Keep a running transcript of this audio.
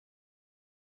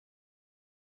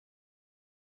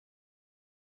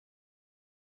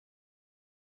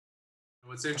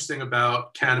What's interesting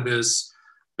about cannabis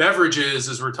beverages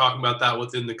is we're talking about that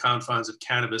within the confines of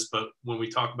cannabis, but when we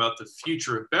talk about the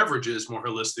future of beverages more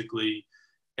holistically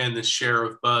and the share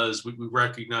of buzz, we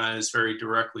recognize very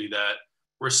directly that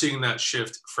we're seeing that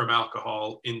shift from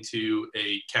alcohol into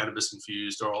a cannabis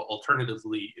infused or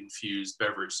alternatively infused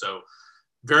beverage. So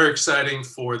very exciting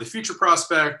for the future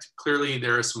prospect. Clearly,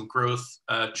 there are some growth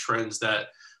trends that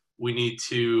we need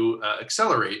to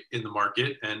accelerate in the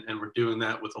market, and we're doing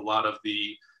that with a lot of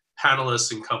the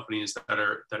panelists and companies that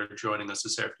are joining us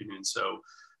this afternoon. So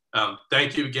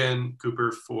thank you again,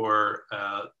 Cooper, for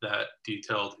that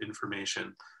detailed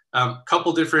information.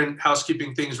 Couple different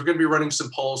housekeeping things. We're going to be running some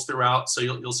polls throughout, so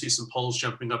you'll see some polls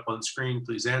jumping up on screen.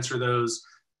 Please answer those.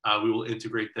 We will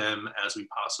integrate them as we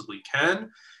possibly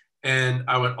can. And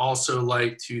I would also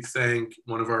like to thank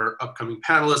one of our upcoming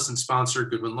panelists and sponsor,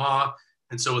 Goodwin Law.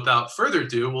 And so without further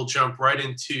ado, we'll jump right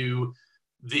into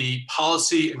the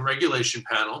policy and regulation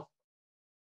panel.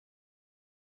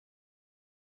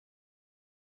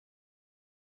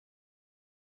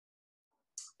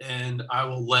 And I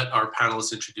will let our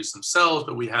panelists introduce themselves,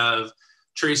 but we have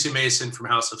Tracey Mason from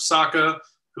House of Saka,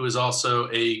 who is also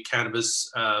a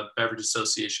Cannabis Beverage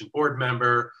Association board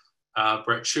member,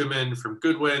 Brett Schuman from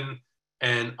Goodwin,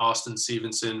 and Austin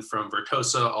Stevenson from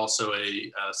Vertosa, also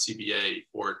a CBA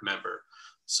board member.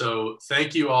 So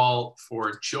thank you all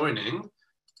for joining,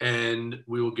 and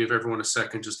we will give everyone a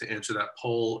second just to answer that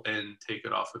poll and take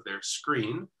it off of their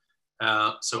screen.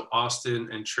 So Austin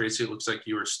and Tracey, it looks like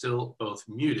you are still both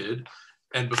muted.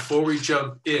 And before we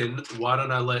jump in, why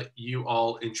don't I let you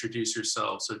all introduce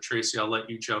yourselves? So Tracey, I'll let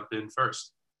you jump in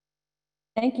first.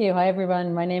 Thank you. Hi,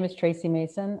 everyone. My name is Tracey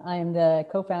Mason. I am the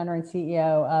co-founder and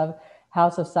CEO of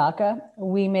House of Saka.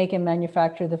 We make and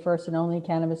manufacture the first and only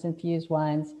cannabis-infused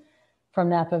wines from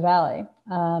Napa Valley.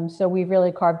 So we've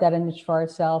really carved that niche for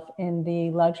ourselves in the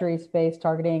luxury space,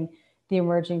 targeting the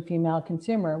emerging female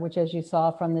consumer, which, as you saw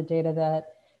from the data that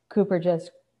Cooper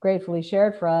just gratefully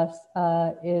shared for us,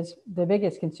 is the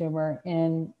biggest consumer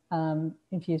in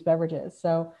infused beverages.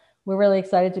 So we're really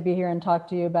excited to be here and talk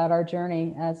to you about our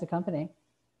journey as a company.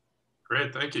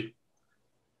 Great, thank you.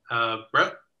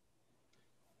 Brett?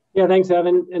 Yeah, thanks,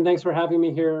 Evan, and thanks for having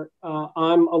me here.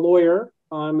 I'm a lawyer.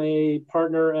 I'm a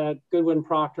partner at Goodwin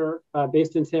Proctor,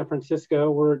 based in San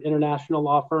Francisco. We're an international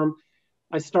law firm.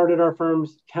 I started our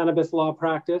firm's cannabis law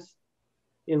practice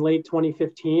in late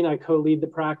 2015. I co-lead the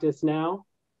practice now.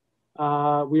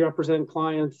 We represent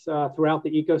clients throughout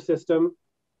the ecosystem.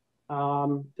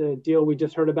 The deal we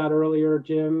just heard about earlier,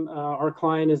 Jim, our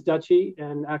client is Dutchie,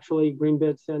 and actually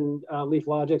Greenbits and Leaf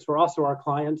Logics were also our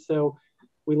clients. So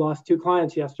we lost 2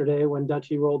 clients yesterday when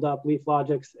Dutchie rolled up Leaf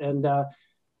Logics and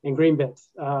Greenbits.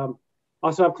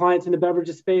 Also have clients in the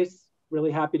beverages space.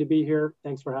 Really happy to be here.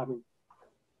 Thanks for having me.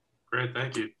 Great,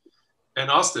 thank you. And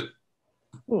Austin.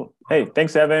 Ooh. Hey,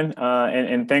 thanks, Evan.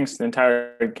 And thanks to the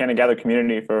entire CannaGather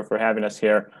community for having us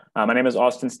here. My name is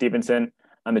Austin Stevenson.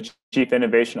 I'm the Chief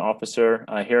Innovation Officer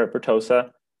here at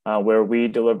Vertosa, where we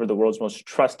deliver the world's most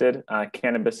trusted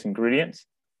cannabis ingredients.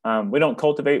 We don't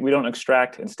cultivate, we don't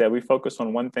extract. Instead, we focus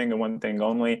on one thing and one thing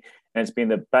only, and it's being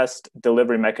the best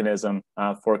delivery mechanism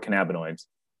for cannabinoids.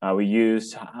 We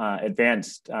use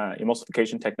advanced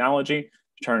emulsification technology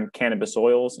to turn cannabis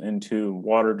oils into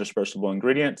water dispersible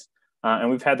ingredients. And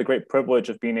we've had the great privilege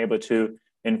of being able to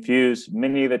infuse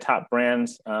many of the top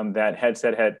brands that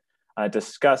Headset had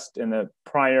discussed in the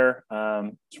prior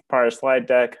slide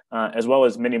deck, as well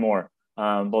as many more,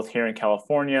 both here in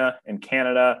California and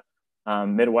Canada,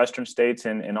 Midwestern states,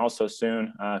 and also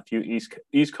soon a few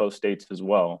East Coast states as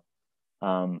well.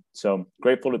 So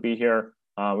grateful to be here.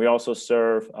 We also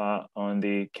serve on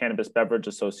the Cannabis Beverage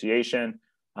Association,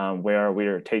 where we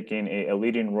are taking a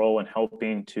leading role in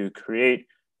helping to create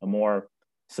a more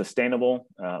sustainable,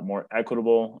 more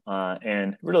equitable,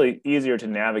 and really easier to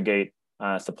navigate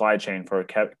supply chain for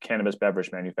cannabis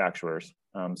beverage manufacturers.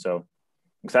 So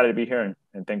excited to be here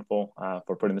and thankful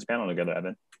for putting this panel together,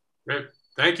 Evan. Great.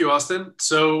 Thank you, Austin.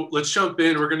 So let's jump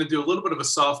in. We're going to do a little bit of a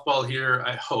softball here,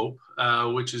 I hope,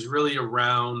 which is really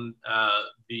around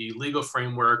the legal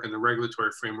framework and the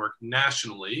regulatory framework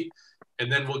nationally.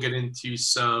 And then we'll get into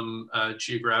some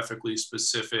geographically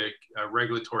specific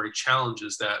regulatory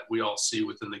challenges that we all see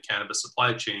within the cannabis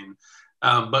supply chain.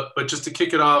 But just to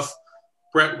kick it off,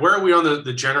 Brett, where are we on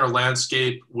the general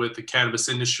landscape with the cannabis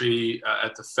industry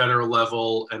at the federal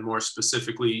level, and more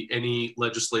specifically, any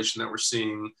legislation that we're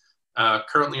seeing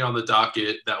currently on the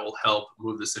docket that will help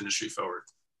move this industry forward?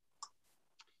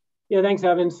 Yeah, thanks,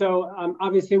 Evan. So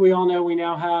obviously we all know we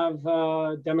now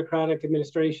have Democratic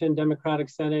administration, Democratic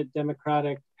Senate,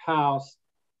 Democratic House.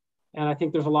 And I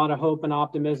think there's a lot of hope and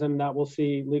optimism that we'll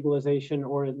see legalization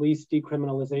or at least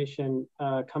decriminalization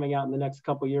coming out in the next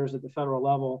couple of years at the federal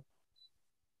level.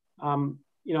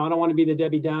 You know, I don't want to be the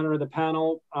Debbie Downer of the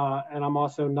panel, and I'm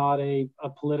also not a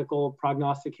political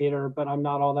prognosticator, but I'm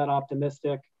not all that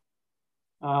optimistic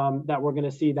that we're going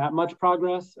to see that much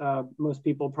progress. Most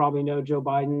people probably know Joe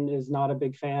Biden is not a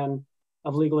big fan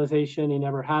of legalization. He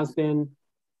never has been.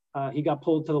 He got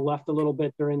pulled to the left a little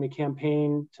bit during the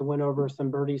campaign to win over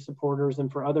some Bernie supporters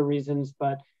and for other reasons,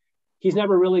 but he's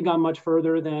never really gone much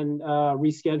further than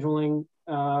rescheduling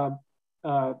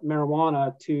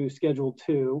marijuana to Schedule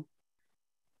 2.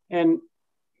 And,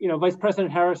 you know, Vice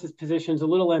President Harris's position is a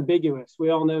little ambiguous. We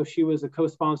all know she was a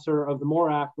co-sponsor of the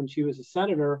MORE Act when she was a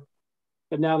senator,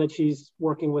 but now that she's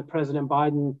working with President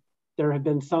Biden, there have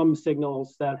been some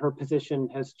signals that her position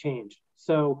has changed.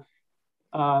 So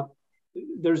it's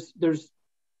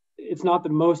not the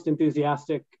most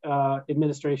enthusiastic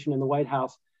administration in the White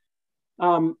House.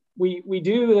 We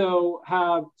do, though,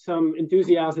 have some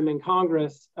enthusiasm in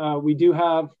Congress. We do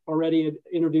have already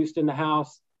introduced in the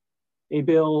House a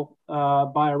bill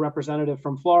by a representative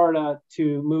from Florida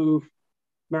to move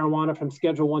marijuana from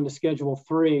Schedule 1 to Schedule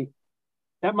 3.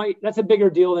 That's a bigger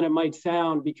deal than it might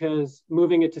sound, because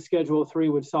moving it to Schedule 3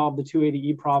 would solve the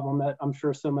 280E problem that I'm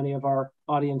sure so many of our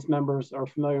audience members are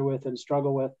familiar with and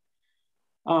struggle with.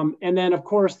 And then, of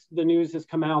course, the news has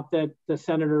come out that the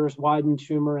senators Wyden,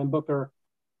 Schumer, and Booker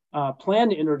plan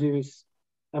to introduce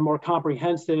a more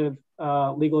comprehensive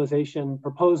legalization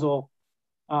proposal.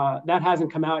 That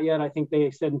hasn't come out yet. I think they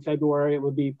said in February it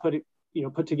would be put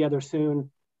together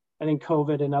soon. I think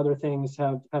COVID and other things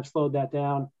have slowed that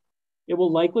down. It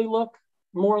will likely look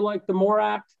more like the MORE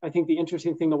Act. I think the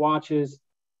interesting thing to watch is,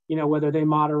 you know, whether they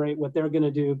moderate what they're going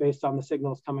to do based on the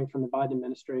signals coming from the Biden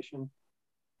administration.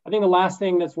 I think the last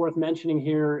thing that's worth mentioning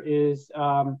here is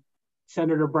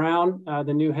Senator Brown,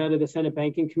 the new head of the Senate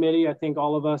Banking Committee. I think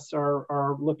all of us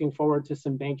are looking forward to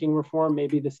some banking reform,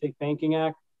 maybe the Safe Banking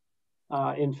Act.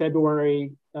 In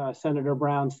February, Senator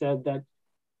Brown said that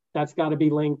that's got to be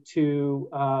linked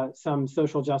to some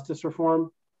social justice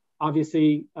reform.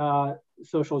 Obviously,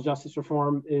 social justice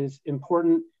reform is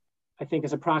important. I think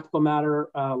as a practical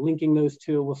matter, linking those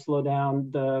two will slow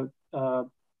down the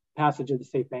passage of the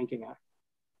Safe Banking Act.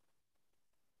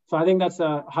 So I think that's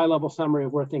a high-level summary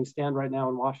of where things stand right now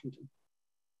in Washington.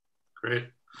 Great.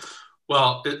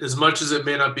 Well, as much as it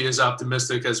may not be as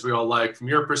optimistic as we all like, from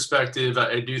your perspective,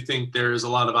 I do think there is a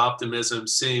lot of optimism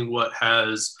seeing what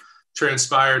has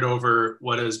transpired over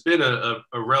what has been a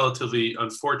relatively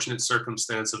unfortunate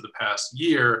circumstance of the past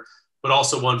year, but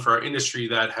also one for our industry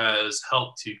that has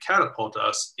helped to catapult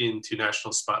us into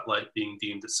national spotlight, being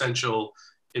deemed essential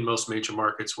in most major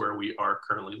markets where we are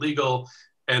currently legal.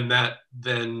 And that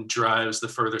then drives the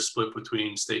further split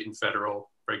between state and federal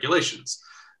regulations.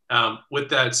 With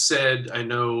that said, I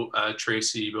know,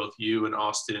 Tracey, both you and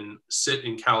Austin sit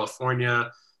in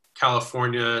California.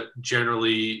 California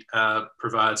generally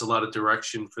provides a lot of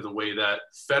direction for the way that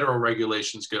federal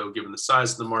regulations go, given the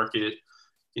size of the market.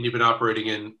 And you've been operating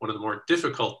in one of the more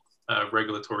difficult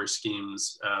regulatory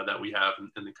schemes that we have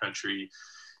in the country.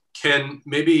 Can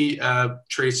maybe,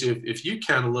 Tracey, if you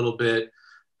can a little bit,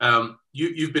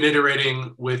 you've been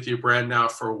iterating with your brand now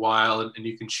for a while, and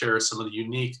you can share some of the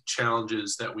unique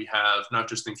challenges that we have, not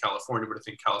just in California, but I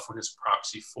think California is a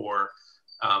proxy for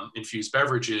infused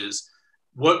beverages.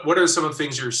 What are some of the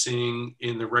things you're seeing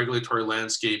in the regulatory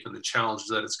landscape and the challenges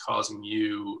that it's causing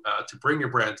you to bring your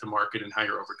brand to market, and how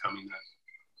you're overcoming that?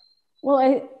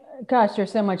 Well, gosh,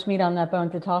 there's so much meat on that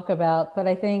bone to talk about, but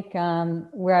I think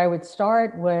where I would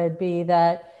start would be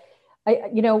that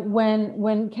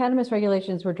when cannabis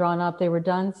regulations were drawn up, they were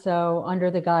done so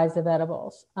under the guise of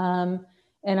edibles and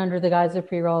under the guise of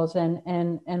pre-rolls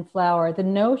and flower. The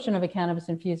notion of a cannabis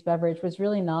infused beverage was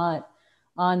really not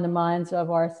on the minds of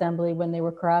our assembly when they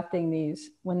were crafting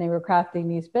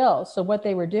these bills. So what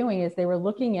they were doing is they were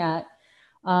looking at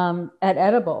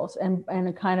edibles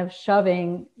and kind of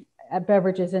shoving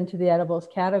beverages into the edibles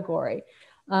category.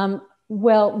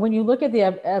 Well, when you look at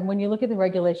the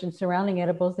regulations surrounding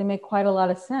edibles, they make quite a lot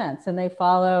of sense, and they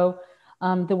follow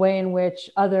the way in which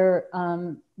other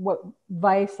what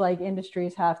vice-like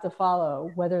industries have to follow,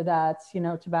 whether that's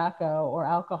tobacco or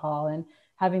alcohol. And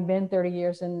having been 30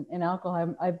 years in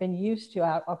alcohol, I've been used to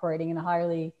operating in a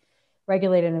highly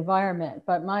regulated environment.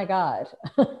 But my God,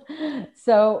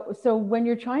 so when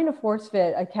you're trying to force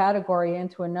fit a category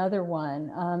into another one,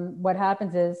 what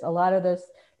happens is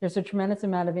there's a tremendous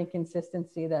amount of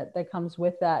inconsistency that comes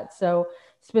with that. So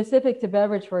specific to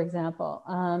beverage, for example,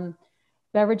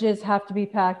 beverages have to be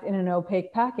packed in an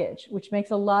opaque package, which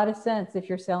makes a lot of sense if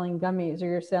you're selling gummies or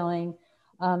you're selling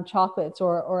chocolates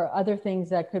or other things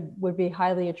that would be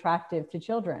highly attractive to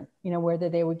children, whether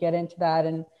they would get into that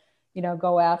and,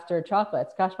 go after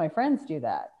chocolates. Gosh, my friends do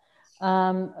that.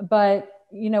 But,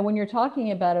 when you're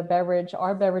talking about a beverage,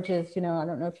 our beverages, I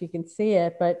don't know if you can see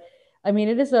it, but I mean,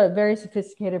 it is a very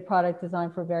sophisticated product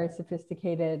designed for a very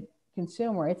sophisticated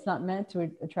consumer. It's not meant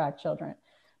to attract children.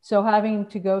 So having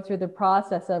to go through the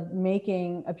process of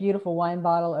making a beautiful wine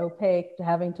bottle opaque, to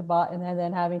having to buy, and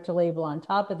then having to label on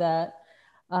top of that,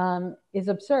 is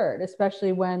absurd,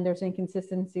 especially when there's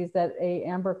inconsistencies that an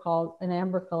amber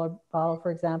colored bottle,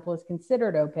 for example, is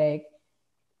considered opaque.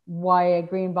 Why a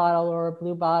green bottle or a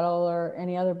blue bottle or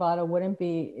any other bottle wouldn't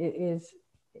be, it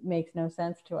makes no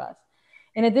sense to us.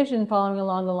 In addition, following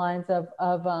along the lines of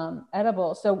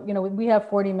edibles, so we have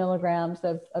 40 milligrams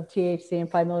of THC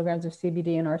and 5 milligrams of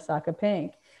CBD in our Saka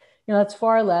Pink. That's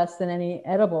far less than any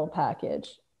edible package.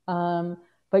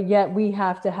 But yet we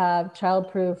have to have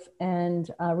childproof and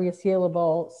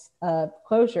resealable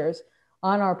closures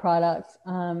on our products,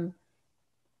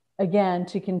 again,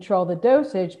 to control the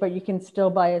dosage, but you can still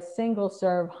buy a single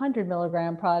serve 100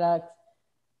 milligram product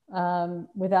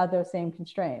without those same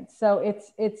constraints. So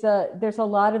there's a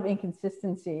lot of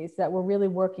inconsistencies that we're really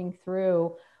working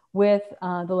through with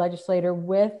the legislator,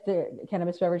 with the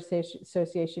Cannabis Beverage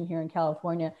Association here in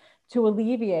California, to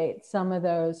alleviate some of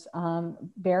those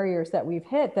barriers that we've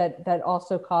hit that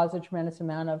also cause a tremendous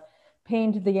amount of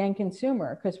pain to the end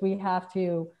consumer. Because we have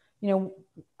to,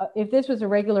 if this was a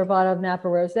regular bottle of Napa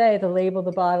Rosé, the label,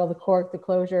 the bottle, the cork, the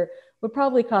closure would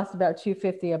probably cost about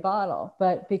 $2.50 a bottle.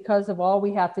 But because of all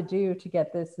we have to do to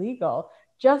get this legal,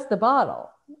 just the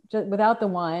bottle, just without the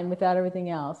wine, without everything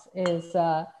else, is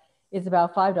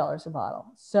about $5 a bottle.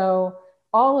 So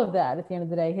all of that at the end of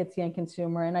the day hits the end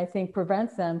consumer, and I think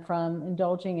prevents them from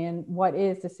indulging in what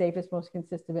is the safest, most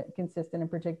consistent and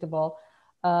predictable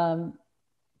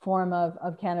form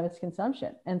of cannabis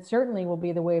consumption, and certainly will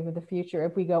be the wave of the future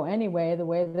if we go any way, the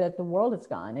way that the world has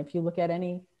gone. If you look at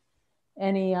any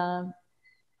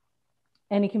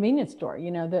convenience store,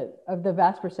 the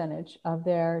vast percentage of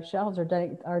their shelves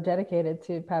are dedicated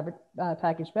to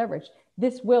packaged beverage.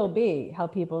 This will be how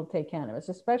people take cannabis,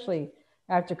 especially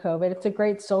after COVID. It's a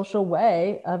great social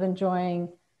way of enjoying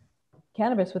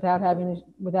cannabis without having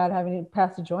to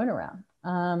pass the joint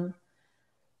around.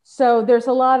 So there's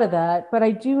a lot of that, but I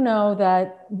do know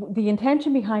that the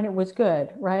intention behind it was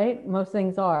good, right? Most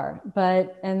things are,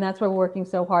 and that's why we're working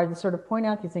so hard to sort of point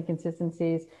out these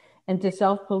inconsistencies and to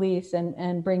self-police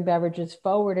and bring beverages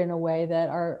forward in a way that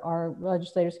our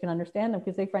legislators can understand them,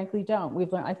 because they frankly don't.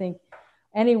 We've learned, I think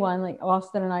anyone like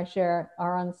Austin and I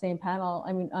are on the same panel,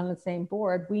 on the same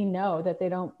board, we know that they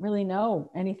don't really know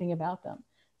anything about them.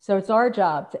 So it's our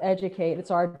job to educate,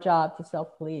 it's our job to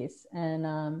self-police, and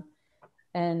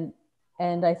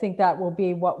I think that will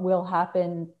be what will have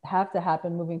to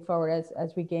happen moving forward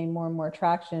as we gain more and more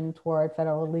traction toward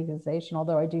federal legalization,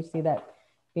 although I do see that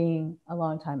being a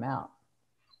long time out.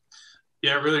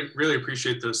 Yeah, really, really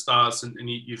appreciate those thoughts. And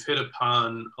you've hit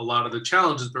upon a lot of the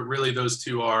challenges, but really those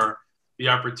two are the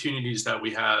opportunities that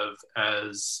we have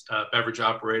as beverage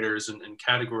operators and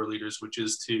category leaders, which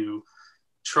is to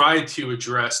try to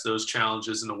address those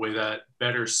challenges in a way that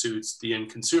better suits the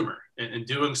end consumer, and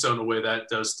doing so in a way that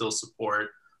does still support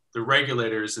the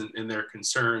regulators in their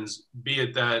concerns, be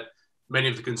it that many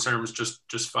of the concerns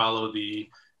just follow the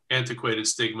antiquated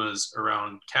stigmas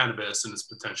around cannabis and its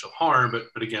potential harm.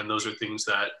 But again, those are things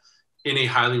that in a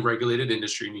highly regulated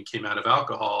industry, and you came out of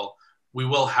alcohol, we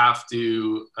will have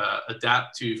to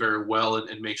adapt to very well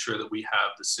and make sure that we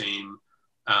have the same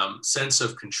sense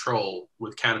of control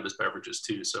with cannabis beverages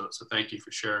too. So thank you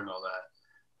for sharing all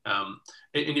that.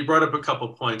 And you brought up a couple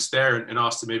of points there, and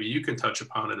Austin, maybe you can touch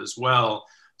upon it as well.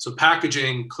 So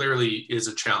packaging clearly is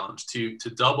a challenge. To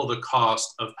double the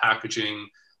cost of packaging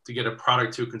to get a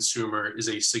product to a consumer is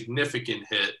a significant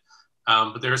hit.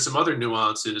 But there are some other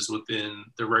nuances within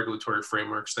the regulatory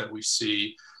frameworks that we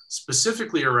see,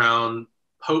 specifically around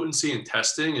potency and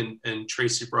testing. And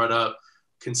Tracey brought up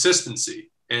consistency.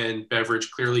 And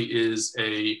beverage clearly is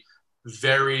a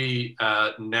very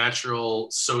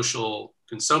natural social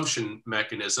consumption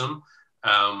mechanism.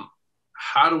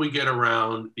 How do we get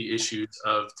around the issues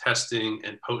of testing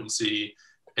and potency?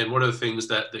 And what are the things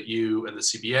that you and the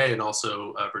CBA and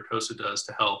also Vertosa does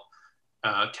to help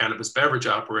cannabis beverage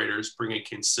operators bring a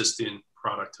consistent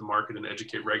product to market and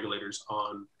educate regulators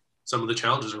on some of the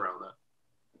challenges around that?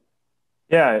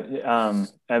 Yeah,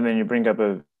 I mean, you bring up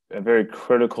a very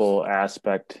critical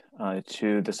aspect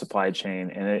to the supply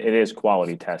chain, and it is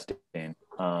quality testing.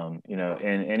 In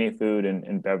any food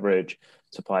and beverage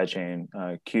supply chain,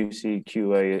 QC,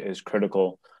 QA is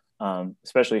critical.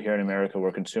 especially here in America,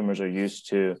 where consumers are used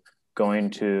to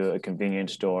going to a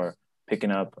convenience store,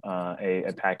 picking up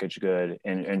a packaged good,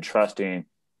 and trusting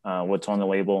what's on the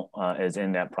label is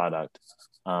in that product.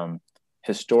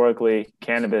 Historically,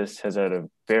 cannabis has had a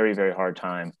very, very hard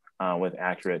time with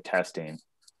accurate testing,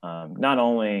 not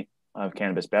only of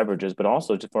cannabis beverages, but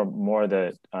also for more of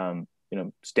the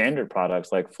standard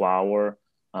products like flour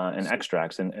and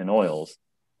extracts and oils.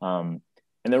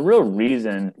 And the real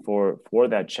reason for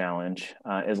that challenge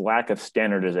is lack of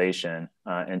standardization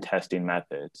in testing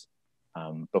methods.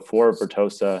 Before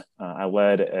Vertosa, I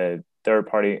led a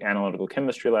third-party analytical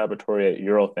chemistry laboratory at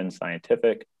Eurofin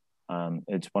Scientific.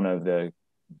 It's one of the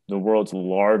world's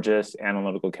largest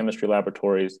analytical chemistry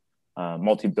laboratories,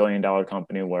 multi-billion-dollar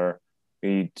company where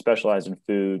we specialize in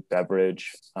food,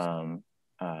 beverage,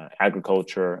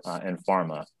 agriculture, and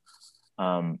pharma.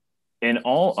 In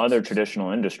all other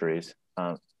traditional industries,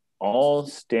 all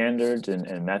standards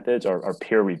and methods are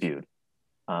peer-reviewed.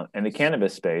 In the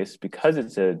cannabis space, because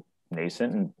it's a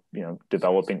nascent and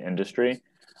developing industry,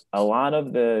 a lot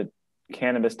of the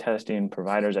cannabis testing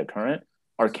providers at current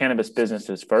are cannabis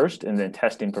businesses first and then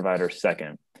testing providers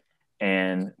second.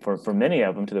 And for many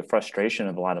of them, to the frustration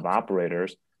of a lot of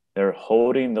operators, they're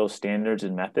holding those standards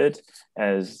and methods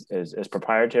as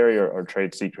proprietary or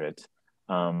trade secrets.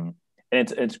 And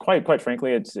it's quite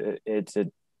frankly, it's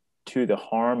to the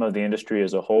harm of the industry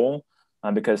as a whole,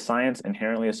 because science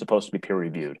inherently is supposed to be peer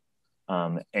reviewed.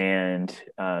 When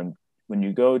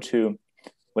you go to,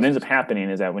 what ends up happening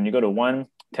is that when you go to one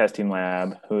testing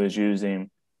lab who is using,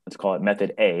 let's call it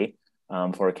method A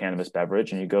for a cannabis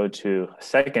beverage, and you go to a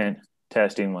second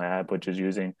testing lab, which is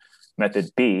using method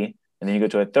B, and then you go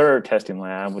to a third testing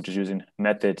lab, which is using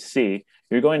method C,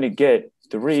 you're going to get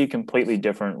 3 completely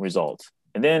different results.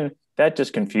 And then that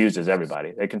just confuses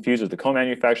everybody. It confuses the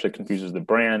co-manufacturer, it confuses the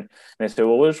brand. And they say,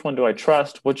 well, which one do I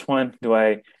trust? Which one do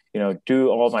I, do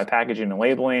all of my packaging and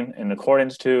labeling in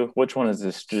accordance to? Which one is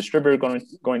this distributor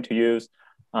going to use?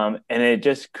 And it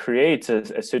just creates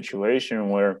a situation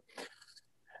where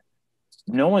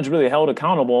no one's really held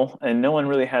accountable and no one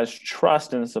really has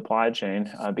trust in the supply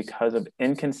chain because of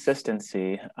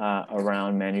inconsistency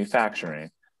around manufacturing.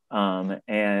 It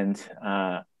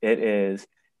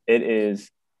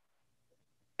is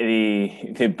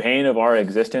the bane of our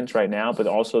existence right now, but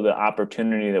also the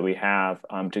opportunity that we have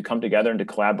to come together and to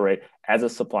collaborate as a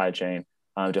supply chain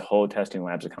to hold testing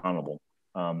labs accountable.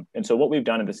 And so what we've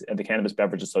done at the Cannabis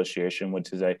Beverage Association,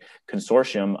 which is a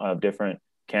consortium of different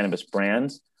cannabis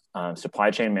brands,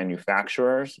 supply chain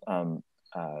manufacturers,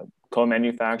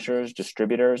 co-manufacturers,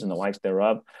 distributors, and the likes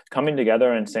thereof, coming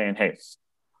together and saying, hey,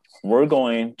 we're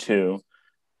going to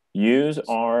use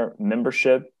our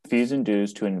membership fees and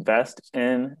dues to invest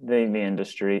in the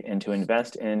industry and to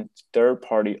invest in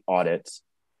third-party audits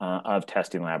of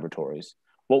testing laboratories.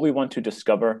 What we want to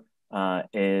discover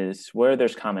is where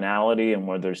there's commonality and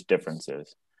where there's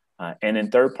differences. And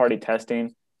in third-party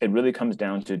testing, it really comes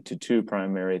down to 2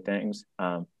 primary things,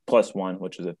 plus 1,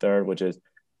 which is a third, which is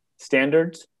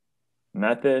standards,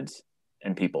 methods,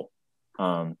 and people.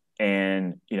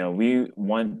 We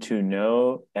want to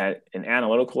know at an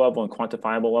analytical level and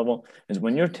quantifiable level is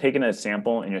when you're taking a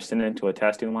sample and you're sending it to a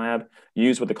testing lab,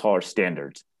 use what they call our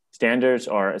standards. Standards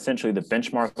are essentially the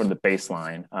benchmark or the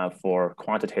baseline for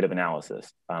quantitative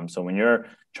analysis. So when you're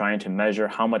trying to measure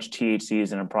how much THC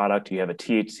is in a product, you have a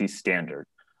THC standard.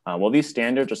 Well, these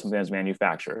standards are something that's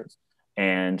manufactured.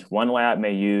 And one lab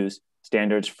may use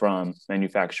standards from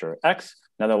manufacturer X,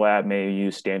 another lab may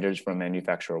use standards from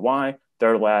manufacturer Y,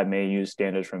 third lab may use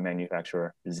standards from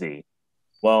manufacturer Z.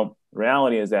 Well,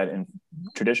 reality is that in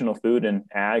traditional food and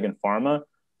ag and pharma,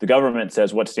 the government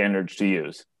says what standards to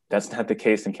use. That's not the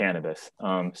case in cannabis.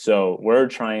 So we're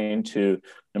trying to,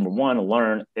 number one,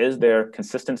 learn, is there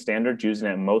consistent standards using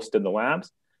at most of the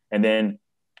labs? And then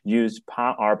use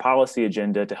our policy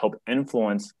agenda to help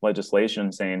influence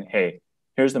legislation saying, hey,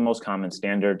 here's the most common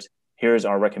standards. Here's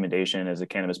our recommendation as a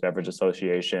Cannabis Beverage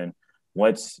Association.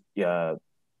 Let's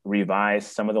revise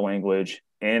some of the language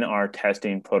in our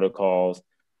testing protocols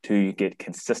to get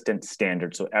consistent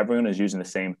standards so everyone is using the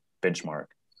same benchmark.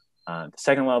 The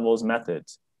second level is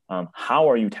methods. How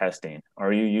are you testing?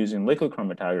 Are you using liquid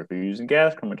chromatography? Are you using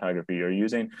gas chromatography? Are you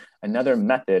using another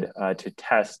method to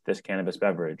test this cannabis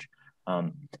beverage?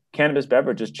 Cannabis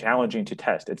beverage is challenging to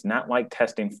test. It's not like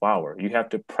testing flour. You have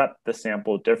to prep the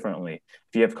sample differently.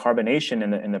 If you have carbonation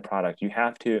in the product, you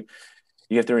have to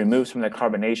remove some of the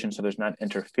carbonation so there's not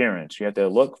interference. You have to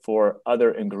look for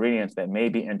other ingredients that may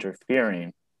be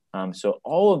interfering. So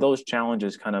all of those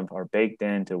challenges kind of are baked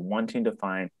into wanting to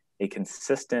find a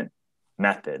consistent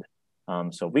method.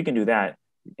 So we can do that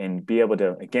and be able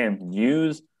to, again,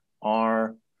 use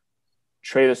our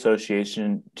trade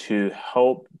association to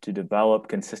help to develop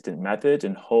consistent methods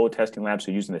and hold testing labs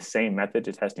who are using the same method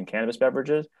to testing cannabis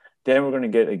beverages, then we're going to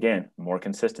get, again, more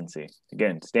consistency.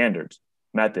 Again, standards,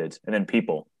 methods, and then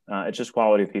people. It's just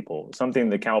quality of people. Something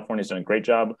that California's done a great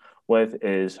job with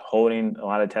is holding a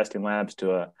lot of testing labs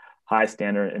to a high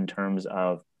standard in terms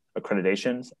of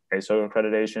accreditations, ISO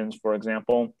accreditations, for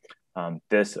example.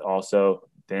 This also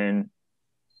then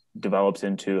develops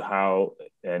into how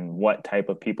and what type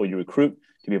of people you recruit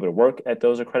to be able to work at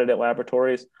those accredited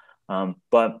laboratories,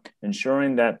 but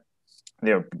ensuring that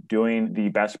they're doing the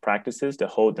best practices to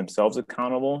hold themselves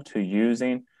accountable to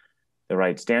using the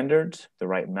right standards, the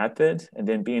right methods, and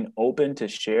then being open to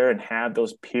share and have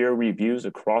those peer reviews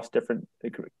across different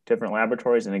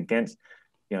laboratories and against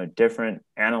different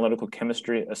analytical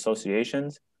chemistry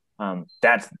associations.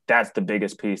 That's the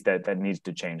biggest piece that needs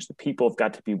to change. The people have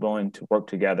got to be willing to work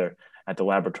together at the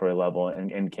laboratory level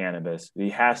in cannabis. We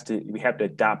have to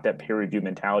adopt that peer review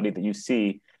mentality that you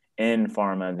see in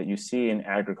pharma, that you see in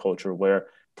agriculture, where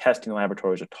testing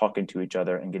laboratories are talking to each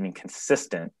other and getting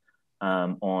consistent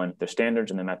on their standards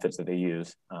and the methods that they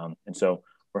use. And so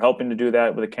we're helping to do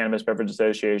that with the Cannabis Beverage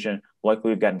Association.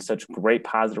 Luckily, we've gotten such great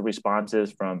positive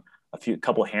responses from a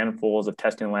couple handfuls of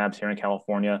testing labs here in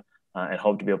California, and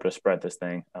hope to be able to spread this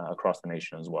thing across the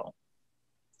nation as well.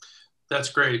 That's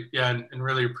great. Yeah, and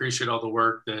really appreciate all the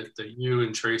work that you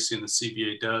and Tracey and the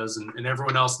CBA does, and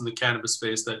everyone else in the cannabis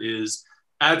space that is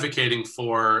advocating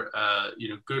for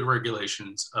good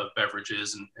regulations of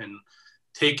beverages and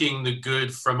taking the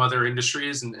good from other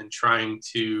industries and trying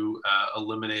to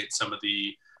eliminate some of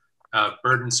the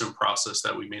burdensome process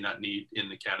that we may not need in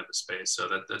the cannabis space. So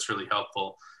that's really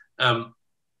helpful.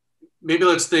 Maybe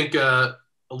let's think a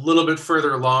little bit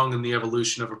further along in the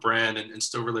evolution of a brand and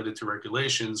still related to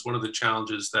regulations. One of the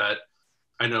challenges that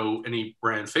I know any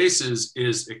brand faces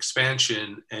is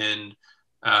expansion. And,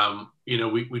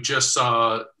 we just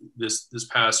saw this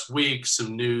past week,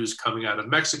 some news coming out of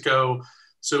Mexico.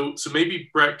 So maybe,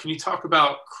 Brett, can you talk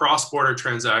about cross-border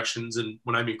transactions? And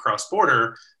when I mean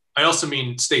cross-border, I also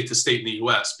mean state to state in the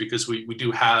US, because we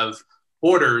do have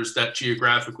borders that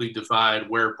geographically divide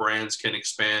where brands can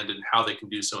expand and how they can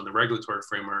do so in the regulatory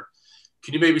framework.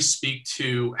 Can you maybe speak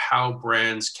to how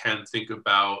brands can think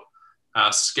about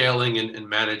scaling and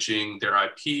managing their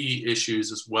IP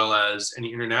issues, as well as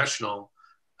any international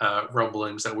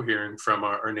rumblings that we're hearing from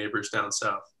our neighbors down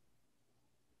south?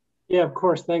 Yeah, of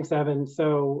course. Thanks, Evan.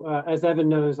 So as Evan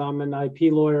knows, I'm an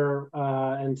IP lawyer.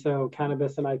 And so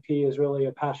cannabis and IP is really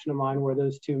a passion of mine where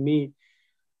those two meet.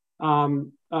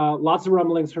 Lots of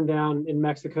rumblings from down in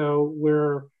Mexico.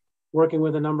 We're working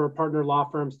with a number of partner law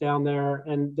firms down there.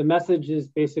 And the message is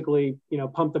basically,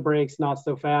 pump the brakes, not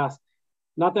so fast.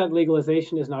 Not that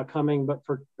legalization is not coming, but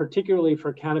particularly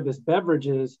for cannabis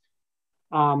beverages,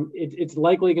 it's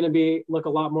likely going to look a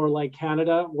lot more like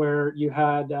Canada, where you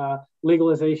had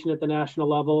legalization at the national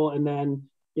level, and then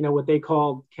what they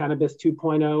called Cannabis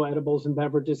 2.0, edibles and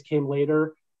beverages, came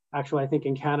later. Actually, I think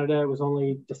in Canada it was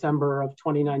only December of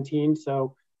 2019,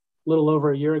 so a little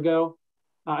over a year ago.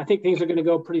 I think things are going to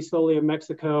go pretty slowly in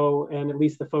Mexico, and at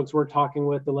least the folks we're talking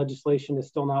with, the legislation is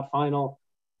still not final.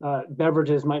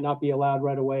 Beverages might not be allowed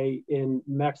right away in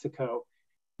Mexico.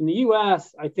 In the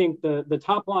US, I think the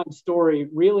top line story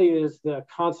really is the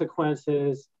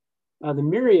consequences, the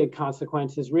myriad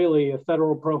consequences, really, of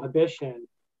federal prohibition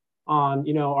on,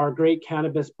 our great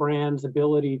cannabis brands'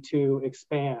 ability to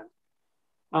expand.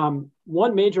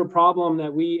 One major problem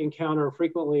that we encounter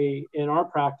frequently in our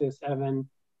practice, Evan,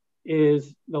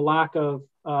 is the lack of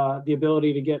the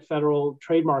ability to get federal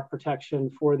trademark protection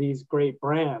for these great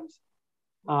brands.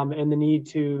 And the need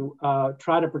to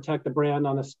try to protect the brand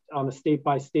on a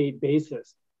state-by-state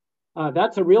basis.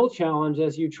 That's a real challenge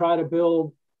as you try to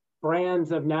build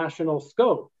brands of national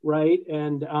scope, right?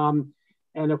 And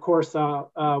of course,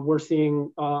 we're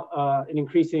seeing an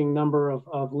increasing number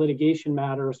of litigation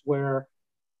matters where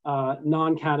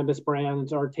non-cannabis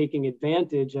brands are taking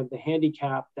advantage of the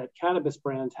handicap that cannabis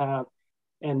brands have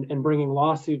and bringing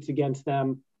lawsuits against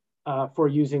them for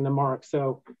using the mark.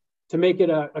 So, to make it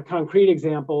a concrete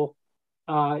example,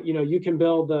 you can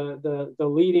build the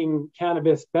leading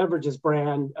cannabis beverages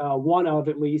brand, one of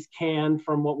at least, Can,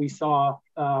 from what we saw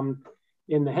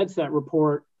in the Headset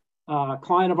report.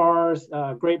 Client of ours,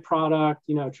 great product,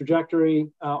 trajectory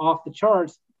off the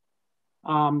charts.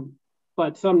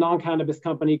 But some non-cannabis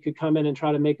company could come in and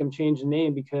try to make them change the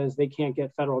name because they can't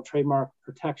get federal trademark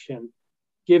protection,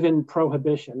 given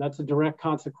prohibition. That's a direct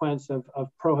consequence of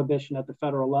prohibition at the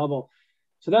federal level.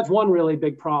 So that's one really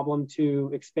big problem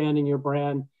to expanding your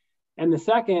brand. And the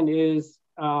second is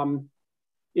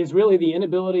is really the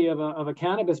inability of a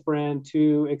cannabis brand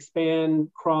to expand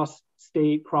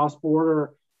cross-state,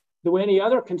 cross-border, the way any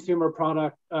other consumer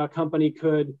product company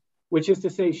could, which is to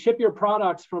say, ship your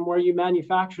products from where you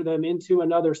manufacture them into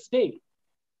another state.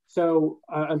 So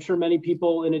I'm sure many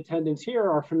people in attendance here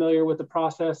are familiar with the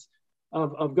process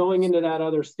of going into that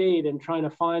other state and trying to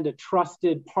find a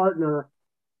trusted partner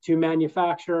to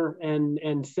manufacture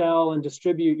and sell and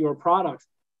distribute your products.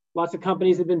 Lots of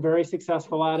companies have been very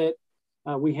successful at it.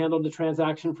 We handled the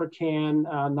transaction for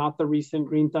not the recent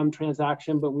Green Thumb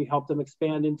transaction, but we helped them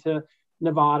expand into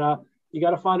Nevada. You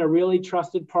got to find a really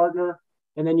trusted partner,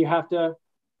 and then you have to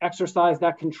exercise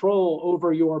that control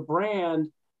over your brand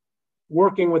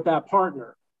working with that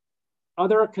partner.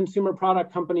 Other consumer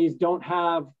product companies don't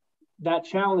have that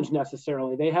challenge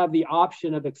necessarily. They have the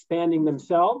option of expanding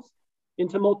themselves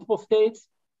into multiple states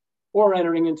or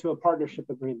entering into a partnership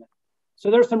agreement.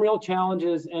 So there's some real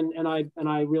challenges, and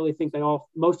I really think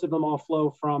most of them all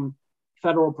flow from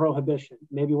federal prohibition.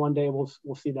 Maybe one day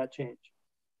we'll see that change.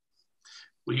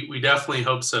 We definitely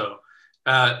hope so.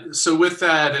 So with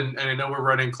that, and I know we're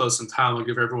running close in time, I'll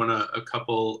give everyone a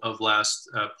couple of last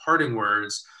parting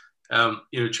words.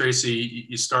 Tracey,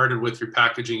 you started with your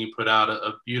packaging. You put out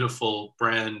a beautiful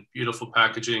brand, beautiful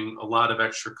packaging, a lot of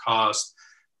extra cost,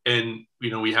 and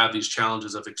we have these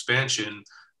challenges of expansion.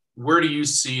 Where do you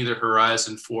see the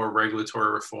horizon for regulatory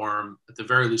reform, at the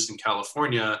very least in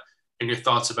California, and your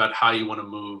thoughts about how you want to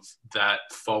move that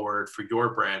forward for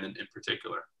your brand in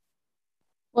particular?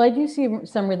 Well, I do see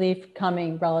some relief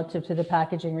coming relative to the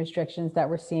packaging restrictions that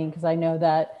we're seeing, because I know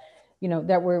that,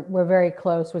 that we're very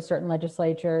close with certain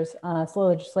legislators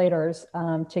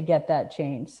to get that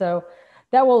change. So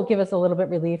that will give us a little bit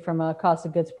relief from a cost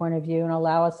of goods point of view and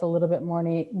allow us a little bit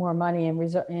more money in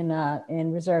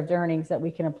reserved earnings that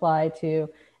we can apply to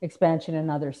expansion in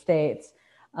other states.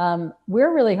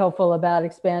 We're really hopeful about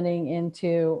expanding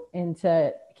into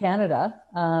Canada.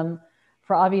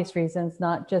 For obvious reasons,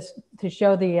 not just to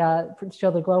show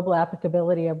the global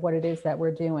applicability of what it is that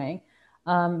we're doing,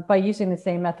 by using the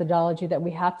same methodology that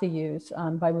we have to use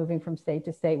by moving from state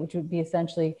to state, which would be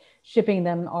essentially shipping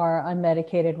them our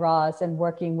unmedicated raws and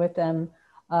working with them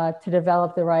to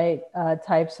develop the right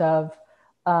types of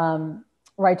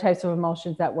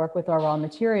emulsions that work with our raw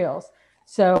materials.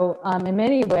 So in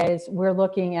many ways, we're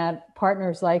looking at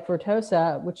partners like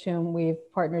Vertosa, with whom we've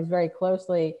partnered very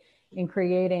closely in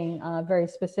creating very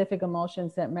specific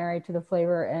emulsions that marry to the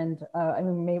flavor and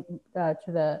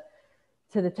to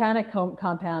the tannic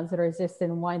compounds that exist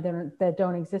in wine that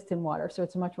don't exist in water. So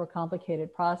it's a much more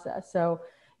complicated process. So,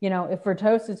 if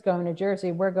Vertosa is going to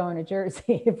Jersey, we're going to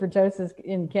Jersey. If Vertosa is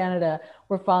in Canada,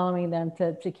 we're following them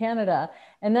to Canada.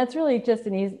 And that's really just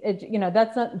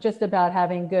that's not just about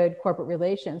having good corporate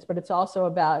relations, but it's also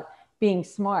about being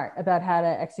smart about how to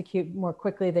execute more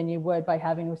quickly than you would by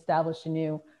having to establish a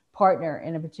new partner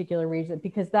in a particular region,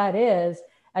 because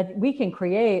we can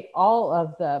create all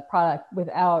of the product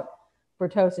without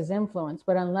Vertosa's influence,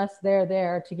 but unless they're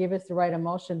there to give us the right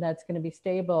emulsion that's going to be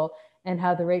stable and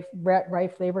have the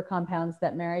right flavor compounds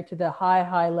that marry to the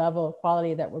high level of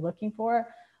quality that we're looking for,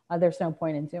 there's no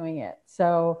point in doing it.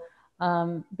 So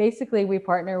basically, we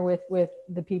partner with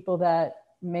the people that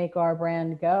make our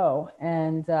brand go,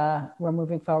 and we're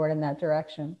moving forward in that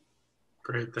direction.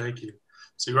 Great, thank you.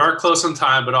 So you are close on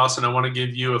time, but Austin, I want to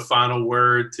give you a final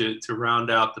word to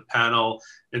round out the panel.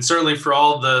 And certainly for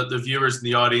all the viewers in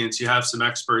the audience, you have some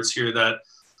experts here that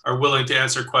are willing to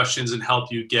answer questions and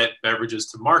help you get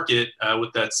beverages to market.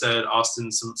 With that said,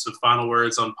 Austin, some final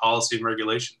words on policy and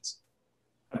regulations.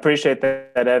 I appreciate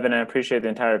that, Evan. I appreciate the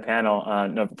entire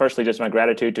panel. Firstly, just my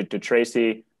gratitude to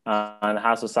Tracey on the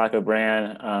House of Saka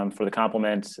brand for the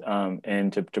compliments,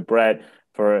 and to Brett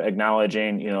for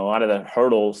acknowledging, a lot of the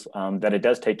hurdles that it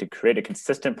does take to create a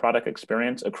consistent product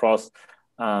experience across,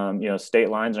 state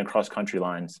lines and across country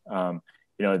lines.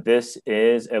 This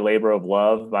is a labor of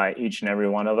love by each and every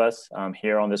one of us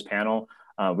here on this panel.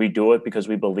 We do it because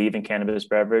we believe in cannabis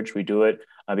beverage. We do it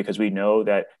because we know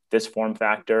that this form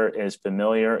factor is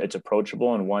familiar, it's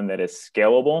approachable, and one that is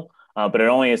scalable. But it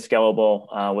only is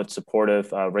scalable with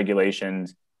supportive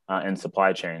regulations and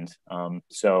supply chains. For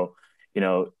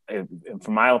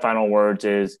my final words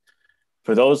is,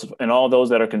 for those and all those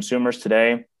that are consumers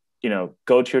today,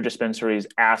 go to your dispensaries,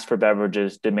 ask for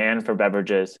beverages, demand for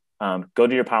beverages, go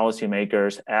to your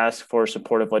policymakers, ask for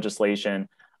supportive legislation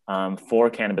for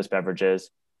cannabis beverages,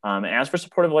 ask for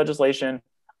supportive legislation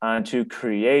to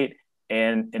create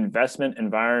an investment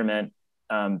environment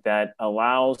that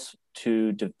allows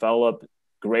to develop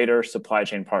greater supply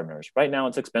chain partners. Right now,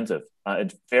 it's expensive.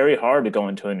 It's very hard to go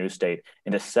into a new state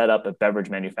and to set up a beverage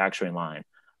manufacturing line.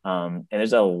 And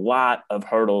there's a lot of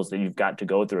hurdles that you've got to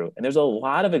go through. And there's a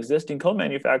lot of existing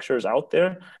co-manufacturers out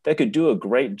there that could do a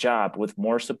great job with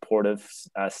more supportive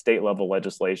state level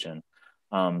legislation.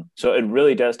 So it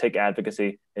really does take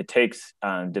advocacy. It takes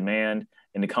demand,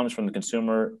 and it comes from the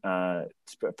consumer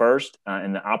first.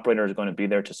 And the operator is going to be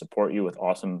there to support you with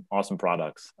awesome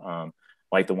products,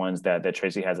 like the ones that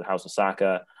Tracey has at House of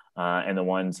Saka, and the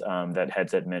ones that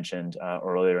Headset mentioned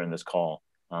earlier in this call.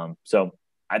 So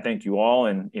I thank you all,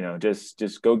 and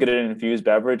just go get an infused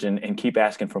beverage and keep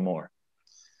asking for more.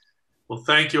 Well,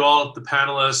 thank you all, the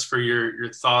panelists, for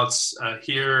your thoughts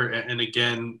here. And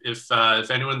again, if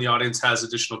anyone in the audience has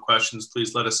additional questions,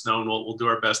 please let us know, and we'll do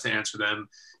our best to answer them,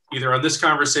 either on this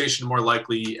conversation, more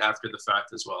likely after the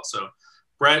fact as well. So,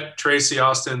 Brett, Tracey,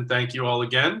 Austin, thank you all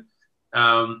again.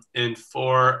 And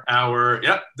for our,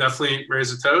 definitely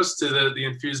raise a toast to the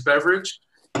infused beverage.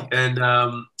 And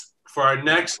for our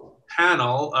next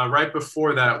panel, right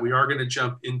before that, we are going to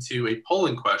jump into a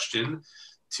polling question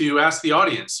to ask the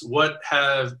audience, what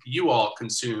have you all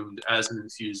consumed as an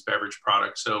infused beverage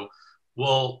product? So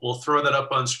we'll throw that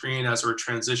up on screen as we're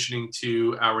transitioning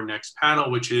to our next panel,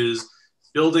 which is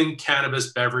building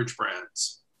cannabis beverage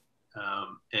brands.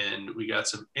 And we got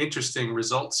some interesting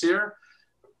results here.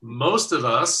 Most of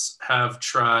us have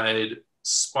tried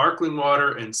sparkling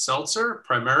water and seltzer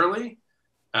primarily.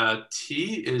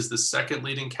 Tea is the second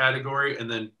leading category, and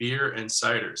then beer and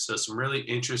cider. So some really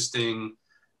interesting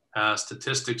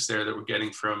statistics there that we're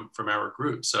getting from our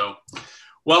group. So,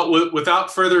 well,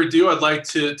 without further ado, I'd like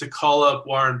to call up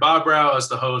Warren Bobrow as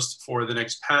the host for the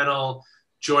next panel.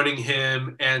 Joining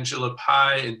him, Angela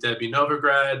Pai and Debbie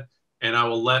Novograd, and I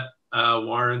will let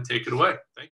Warren take it away.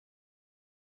 Thank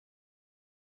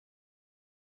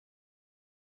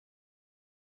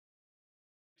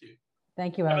you.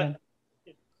 Thank you, Evan.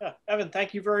 Evan,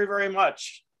 thank you very, very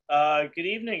much. Good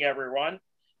evening, everyone.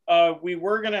 We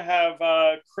were going to have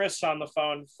Chris on the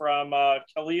phone from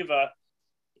Kaliva.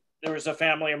 There was a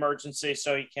family emergency,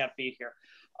 so he can't be here.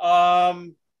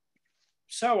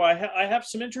 So I have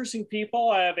some interesting people.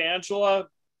 I have Angela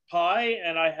Pai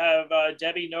and I have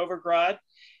Debbie Novograd.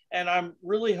 And I'm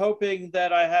really hoping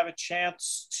that I have a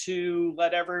chance to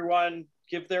let everyone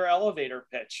give their elevator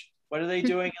pitch. What are they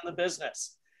doing in the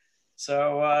business?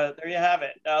 So there you have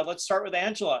it. Let's start with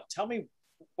Angela. Tell me,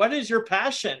 what is your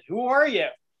passion? Who are you?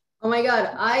 Oh my God,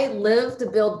 I live to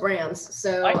build brands.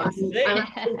 So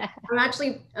I'm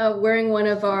actually wearing one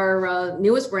of our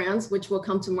newest brands, which will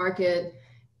come to market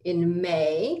in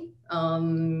May.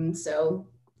 So,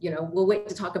 we'll wait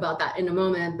to talk about that in a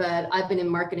moment, but I've been in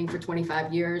marketing for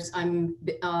 25 years. I'm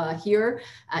here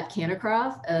at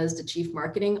CannaCraft as the Chief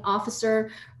Marketing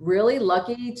Officer. Really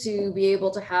lucky to be able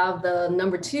to have the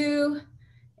 #2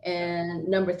 and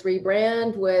 #3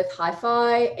 brand with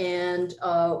Hi-Fi, and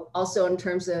also in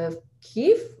terms of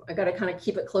Keef, I got to kind of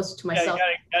keep it closer to myself.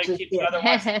 Yeah, you got to keep it,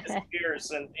 otherwise it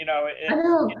disappears. And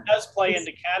it does play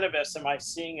into cannabis. Am I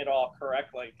seeing it all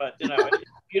correctly? But it's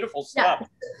beautiful stuff. Yeah.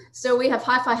 So we have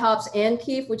Hi-Fi Hops and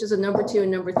Keef, which is a #2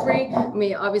 and #3. I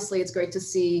mean, obviously, it's great to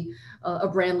see a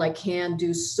brand like Can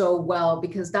do so well,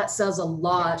 because that says a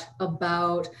lot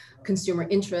about consumer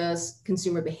interest,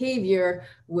 consumer behavior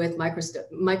with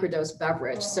microdose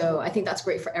beverage. So I think that's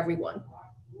great for everyone.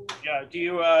 Yeah. Do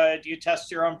you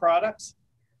test your own products?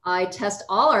 I test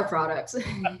all our products.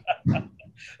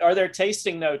 Are there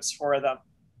tasting notes for them?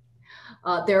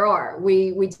 There are.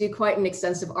 We do quite an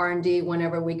extensive R&D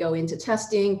whenever we go into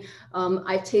testing.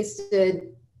 I've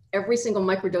tasted every single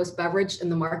microdose beverage in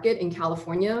the market in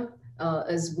California,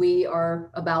 as we are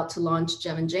about to launch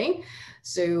Gem and Jane.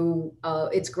 So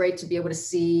it's great to be able to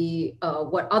see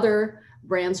what other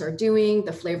brands are doing,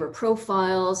 the flavor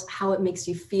profiles, how it makes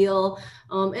you feel.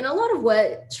 And a lot of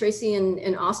what Tracey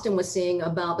and Austin was saying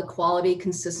about the quality,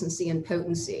 consistency, and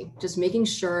potency, just making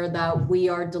sure that we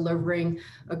are delivering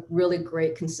a really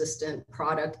great, consistent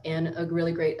product and a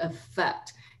really great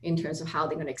effect in terms of how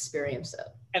they're going to experience it.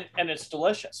 And it's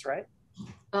delicious, right?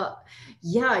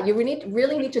 Yeah, you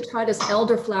really need to try this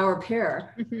elderflower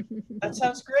pear. That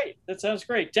sounds great. That sounds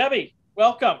great. Debbie,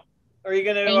 welcome. Are you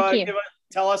going to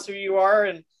tell us who you are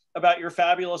and about your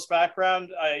fabulous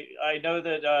background? I know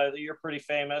that you're pretty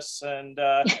famous, and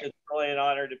it's really an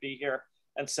honor to be here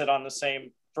and sit on the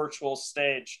same virtual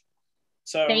stage.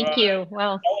 So thank you.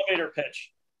 Well, elevator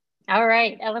pitch. All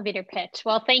right, elevator pitch.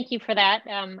 Well, thank you for that.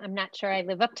 I'm not sure I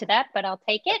live up to that, but I'll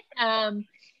take it.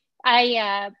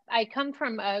 I come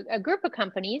from a group of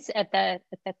companies at the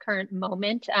current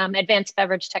moment. Advanced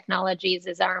Beverage Technologies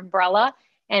is our umbrella,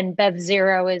 and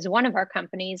BevZero is one of our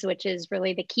companies, which is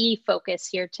really the key focus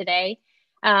here today.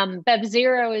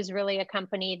 BevZero is really a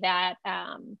company that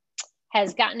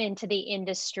has gotten into the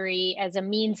industry as a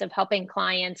means of helping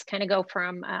clients kind of go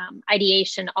from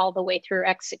ideation all the way through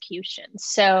execution.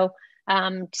 So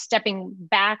stepping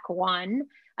back one,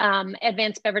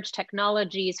 Advanced Beverage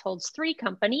Technologies holds 3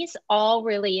 companies, all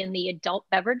really in the adult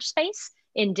beverage space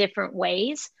in different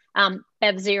ways.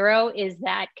 BevZero is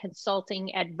that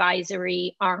consulting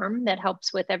advisory arm that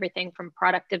helps with everything from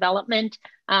product development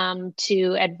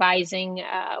to advising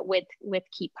with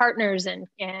key partners and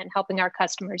helping our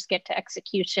customers get to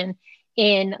execution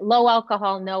in low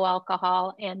alcohol, no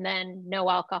alcohol, and then no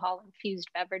alcohol infused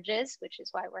beverages, which is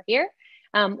why we're here.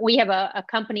 We have a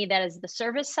company that is the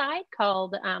service side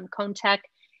called ConeTech,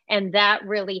 and that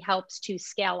really helps to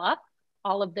scale up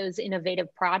all of those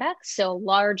innovative products. So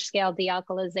large scale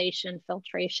dealcoholization,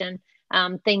 filtration,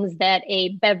 things that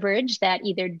a beverage that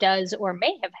either does or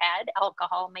may have had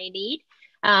alcohol may need.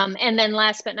 And then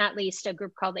last but not least, a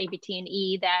group called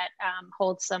ABT&E that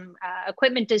holds some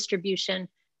equipment distribution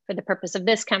for the purpose of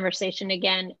this conversation.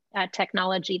 Again,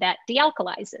 technology that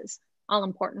dealcoholizes, all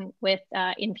important with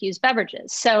infused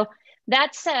beverages. So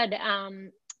that said,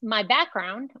 my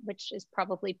background, which is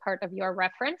probably part of your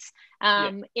reference,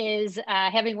 is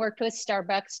having worked with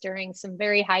Starbucks during some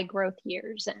very high growth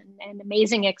years and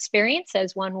amazing experience,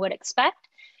 as one would expect.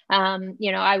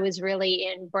 I was really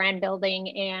in brand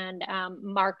building and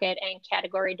market and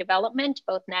category development,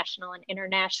 both national and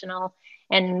international,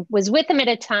 and was with them at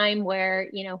a time where,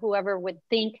 whoever would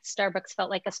think Starbucks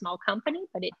felt like a small company,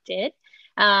 but it did.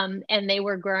 And they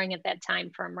were growing at that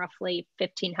time from roughly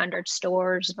 1,500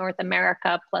 stores, North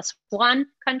America plus 1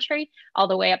 country, all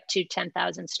the way up to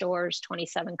 10,000 stores,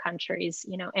 27 countries,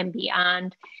 and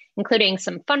beyond, including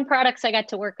some fun products I got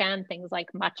to work on, things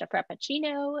like matcha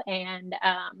frappuccino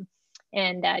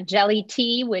and jelly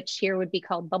tea, which here would be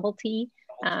called bubble tea.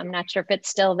 I'm not sure if it's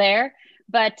still there,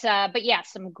 but yeah,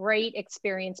 some great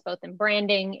experience both in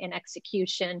branding and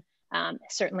execution,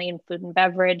 certainly in food and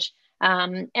beverage.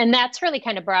 And that's really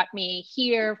kind of brought me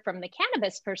here from the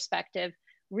cannabis perspective,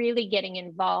 really getting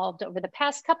involved over the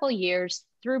past couple of years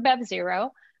through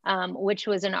BevZero, which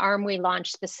was an arm we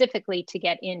launched specifically to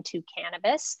get into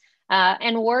cannabis,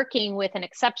 and working with an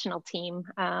exceptional team.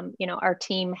 Our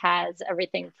team has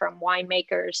everything from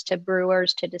winemakers to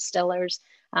brewers to distillers,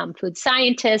 food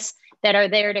scientists that are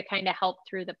there to kind of help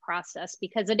through the process,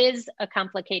 because it is a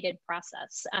complicated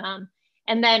process.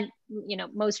 And then,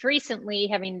 most recently,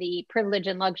 having the privilege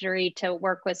and luxury to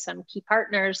work with some key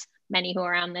partners, many who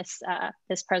are on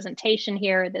this presentation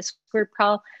here, this group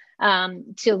call,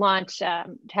 to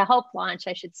help launch,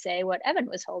 I should say, what Evan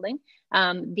was holding,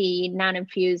 the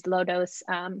non-infused low-dose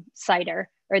cider,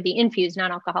 or the infused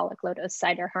non-alcoholic low-dose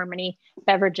cider Harmony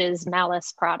Beverages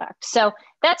Malice product. So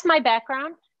that's my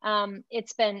background.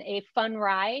 It's been a fun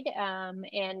ride, and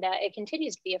it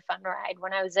continues to be a fun ride.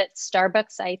 When I was at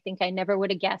Starbucks, I think I never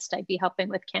would have guessed I'd be helping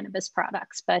with cannabis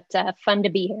products, but fun to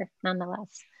be here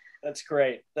nonetheless. That's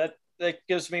great. That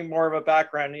gives me more of a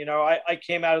background. I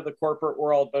came out of the corporate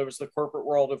world, but it was the corporate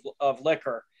world of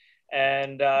liquor,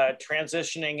 and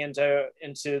transitioning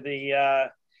into the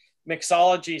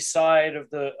mixology side of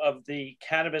the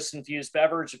cannabis infused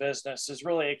beverage business is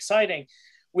really exciting,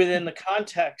 within the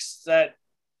context that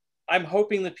I'm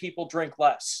hoping that people drink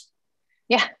less.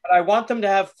 Yeah. But I want them to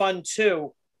have fun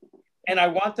too. And I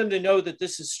want them to know that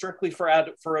this is strictly for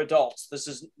adults. This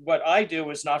is what I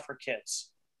do is not for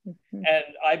kids. Mm-hmm. And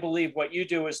I believe what you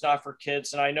do is not for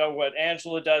kids. And I know what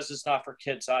Angela does is not for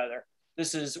kids either.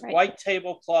 This is right. White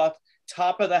tablecloth,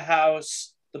 top of the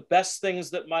house, the best things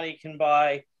that money can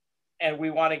buy. And we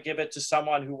want to give it to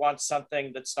someone who wants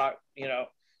something that's not,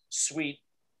 sweet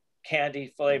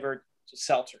candy flavored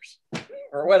seltzers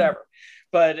or whatever,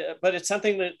 but it's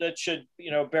something that should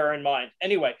bear in mind.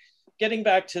 Anyway, getting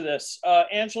back to this,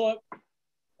 Angela,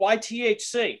 why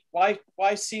THC? Why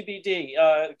CBD?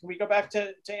 Can we go back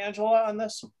to Angela on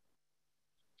this?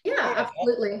 Yeah,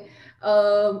 absolutely.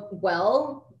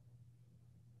 Well,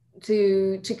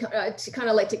 to kind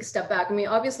of like take a step back. I mean,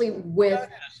 obviously with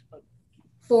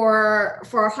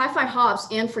for hi-fi hops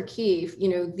and for Keef,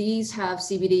 these have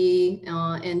CBD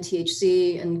and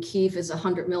THC, and Keef is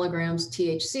 100 milligrams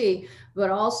THC, but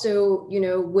also,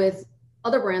 with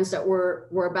other brands that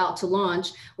we're about to launch,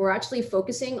 we're actually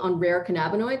focusing on rare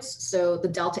cannabinoids. So the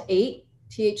Delta 8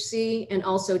 THC and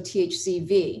also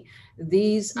THCV.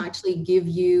 These actually give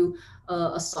you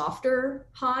a softer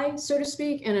high, so to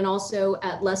speak. And then also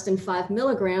at less than 5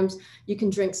 milligrams, you can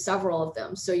drink several of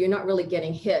them. So you're not really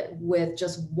getting hit with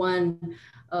just one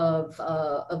of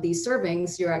these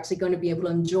servings. You're actually going to be able to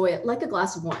enjoy it like a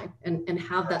glass of wine and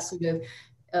have that sort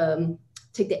of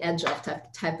take the edge off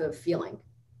type of feeling.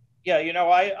 Yeah,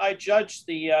 I judged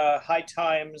the High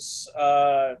Times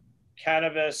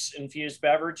Cannabis Infused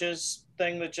Beverages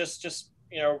thing that just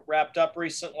wrapped up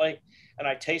recently, and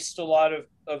I tasted a lot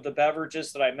of the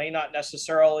beverages that I may not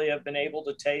necessarily have been able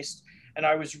to taste, and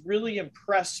I was really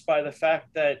impressed by the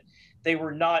fact that they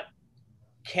were not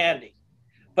candy,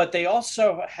 but they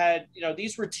also had,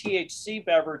 these were THC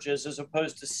beverages as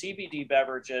opposed to CBD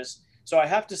beverages. So I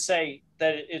have to say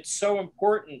that it's so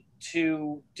important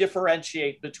to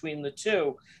differentiate between the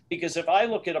two, because if I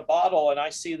look at a bottle and I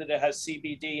see that it has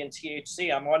CBD and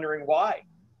THC, I'm wondering why.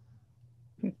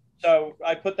 So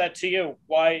I put that to you.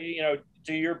 Why,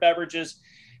 do your beverages,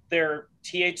 they're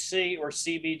THC or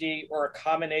CBD or a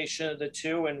combination of the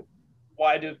two, and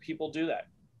why do people do that?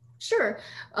 Sure.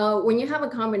 When you have a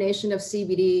combination of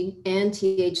CBD and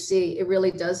THC, it really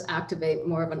does activate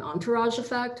more of an entourage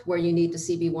effect, where you need the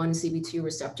CB1, CB2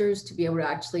 receptors to be able to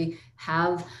actually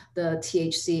have the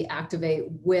THC activate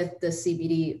with the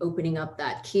CBD opening up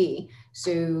that key.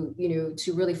 So,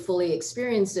 to really fully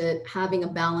experience it, having a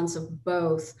balance of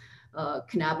both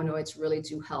cannabinoids really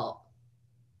do help.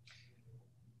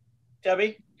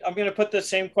 Debbie, I'm going to put the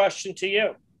same question to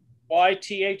you. Why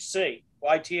THC?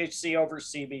 Why THC over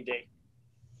CBD?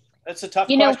 That's a tough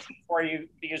question for you,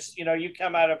 because you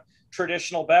come out of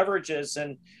traditional beverages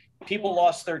and people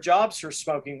lost their jobs for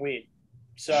smoking weed.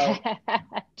 So,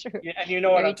 True. And you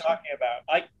know what I'm talking about.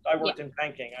 I worked in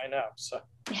banking, I know. So,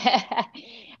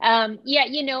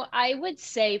 I would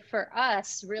say for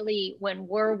us, really, when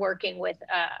we're working with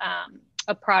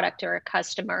a product or a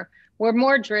customer, we're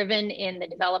more driven in the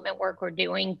development work we're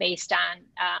doing based on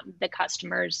the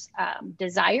customer's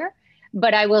desire.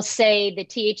 But I will say the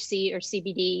THC or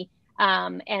CBD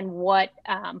and what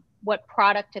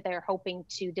product they're hoping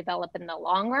to develop in the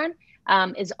long run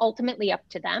is ultimately up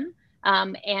to them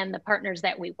and the partners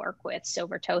that we work with. So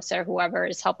Vertosa or whoever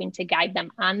is helping to guide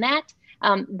them on that.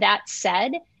 That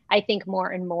said, I think more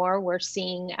and more we're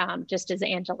seeing, just as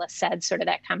Angela said, sort of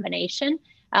that combination.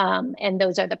 And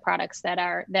those are the products that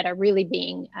are really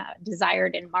being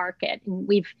desired in market. And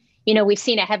we've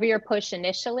seen a heavier push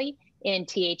initially in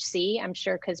THC, I'm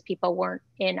sure, because people weren't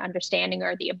in understanding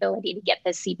or the ability to get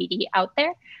the CBD out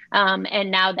there.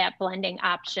 And now that blending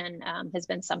option has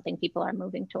been something people are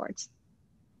moving towards.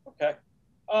 Okay.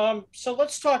 So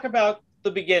let's talk about the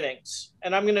beginnings.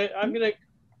 And I'm gonna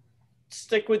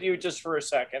stick with you just for a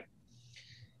second.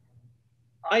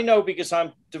 I know, because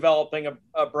I'm developing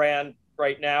a brand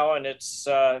right now, and it's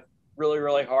really,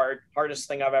 really hardest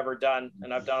thing I've ever done.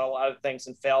 And I've done a lot of things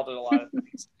and failed at a lot of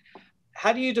things.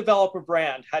 How do you develop a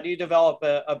brand? How do you develop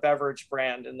a beverage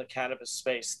brand in the cannabis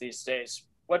space these days?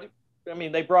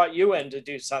 They brought you in to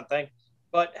do something,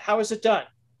 but how is it done?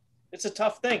 It's a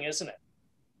tough thing, isn't it?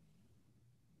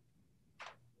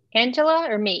 Angela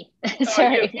or me?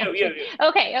 Sorry. You.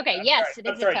 Okay. Yes, it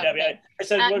is a tough Debbie. thing. I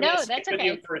said, No, that's okay. With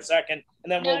you for a second,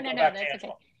 and then we'll go back to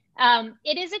Angela. Okay.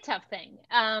 It is a tough thing.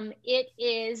 It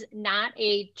is not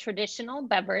a traditional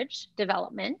beverage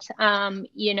development.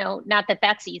 Not that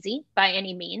that's easy by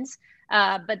any means,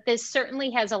 but this certainly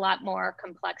has a lot more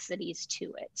complexities to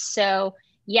it. So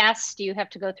yes, do you have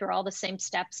to go through all the same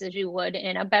steps as you would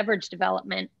in a beverage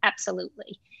development?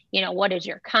 Absolutely. What is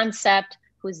your concept?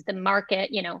 Who's the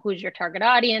market? Who's your target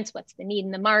audience? What's the need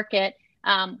in the market?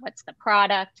 What's the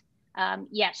product?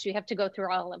 Yes, you have to go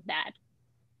through all of that.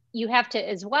 You have to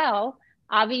as well,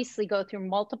 obviously, go through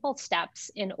multiple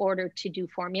steps in order to do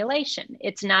formulation.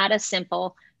 It's not a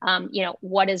simple,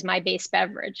 what is my base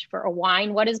beverage? For a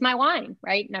wine, what is my wine,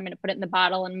 right? And I'm going to put it in the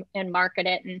bottle and market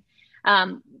it.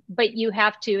 But you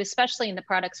have to, especially in the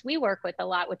products we work with a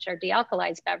lot, which are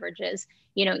dealcoholized beverages,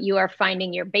 you are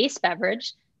finding your base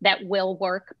beverage that will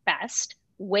work best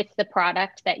with the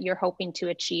product that you're hoping to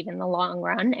achieve in the long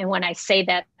run. And when I say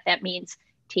that, that means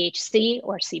THC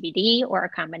or CBD or a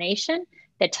combination,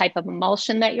 the type of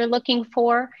emulsion that you're looking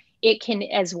for. It can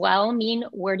as well mean,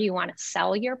 where do you want to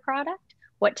sell your product?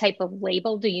 What type of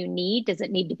label do you need? Does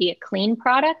it need to be a clean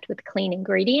product with clean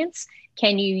ingredients?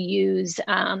 Can you use,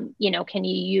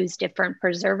 different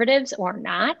preservatives or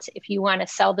not? If you want to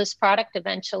sell this product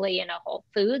eventually in a Whole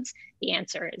Foods, the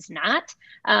answer is not.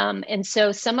 And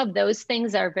so some of those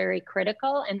things are very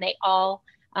critical, and they all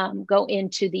go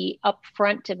into the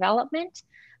upfront development.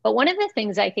 But one of the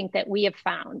things I think that we have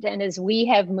found, and as we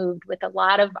have moved with a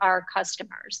lot of our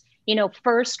customers,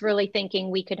 first really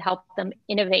thinking we could help them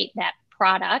innovate that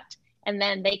product, and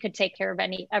then they could take care of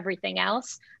everything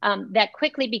else, that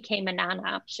quickly became a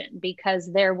non-option,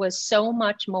 because there was so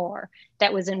much more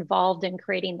that was involved in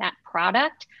creating that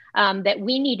product, that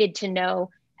we needed to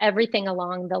know everything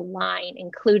along the line,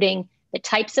 including the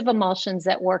types of emulsions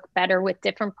that work better with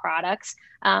different products,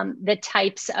 the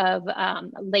types of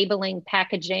labeling,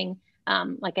 packaging,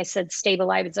 like I said,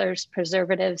 stabilizers,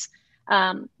 preservatives.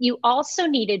 You also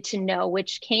needed to know,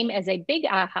 which came as a big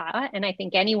aha, and I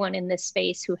think anyone in this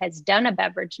space who has done a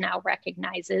beverage now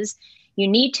recognizes, you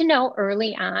need to know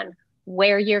early on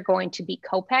where you're going to be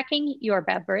co-packing your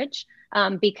beverage,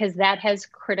 because that has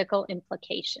critical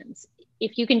implications.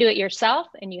 If you can do it yourself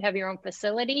and you have your own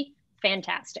facility,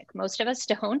 fantastic. Most of us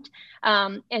don't.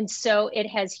 And so it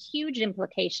has huge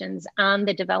implications on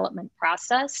the development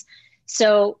process.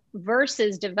 So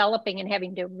versus developing and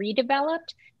having to redevelop,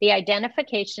 the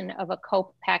identification of a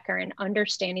co-packer and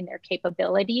understanding their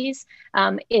capabilities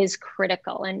is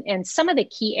critical. And some of the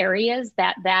key areas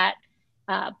that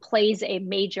plays a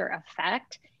major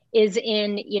effect is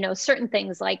in, certain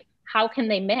things like, how can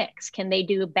they mix? Can they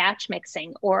do batch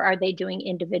mixing, or are they doing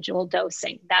individual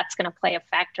dosing? That's going to play a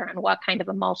factor on what kind of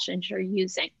emulsions you're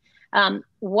using.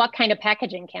 What kind of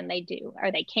packaging can they do?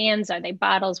 Are they cans? Are they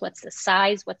bottles? What's the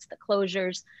size? What's the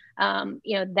closures?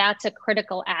 That's a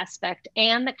critical aspect.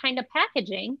 And the kind of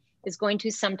packaging is going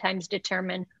to sometimes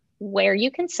determine where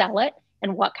you can sell it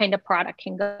and what kind of product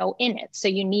can go in it. So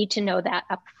you need to know that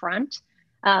up front.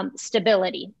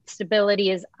 Stability.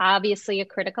 Stability is obviously a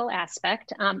critical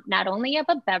aspect, not only of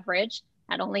a beverage,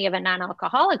 not only of a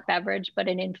non-alcoholic beverage, but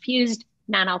an infused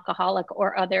non-alcoholic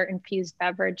or other infused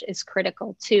beverage is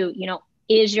critical too.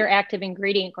 Is your active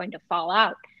ingredient going to fall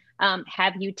out?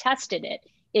 Have you tested it?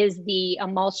 Is the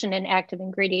emulsion and active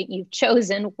ingredient you've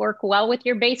chosen work well with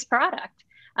your base product?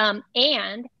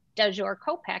 And does your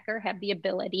co-packer have the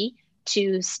ability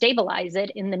to stabilize it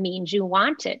in the means you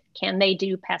want it? Can they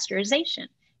do pasteurization?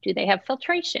 Do they have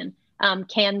filtration?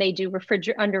 Can they do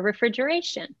under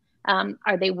refrigeration?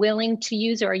 Are they willing to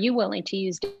use, or are you willing to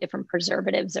use different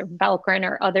preservatives or Velcrin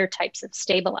or other types of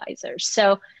stabilizers?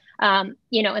 So, and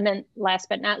then last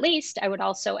but not least, I would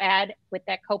also add, with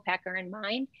that co-packer in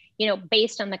mind,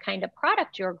 based on the kind of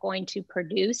product you're going to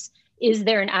produce, is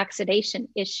there an oxidation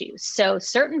issue? So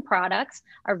certain products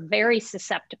are very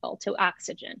susceptible to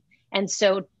oxygen. And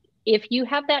so if you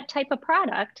have that type of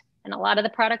product, and a lot of the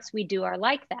products we do are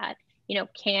like that,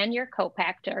 can your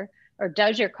co-packer, or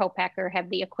does your co-packer have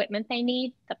the equipment they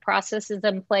need, the processes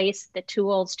in place, the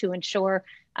tools to ensure,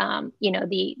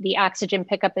 the oxygen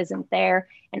pickup isn't there,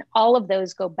 and all of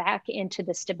those go back into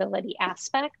the stability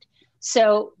aspect.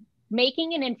 So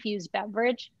making an infused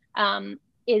beverage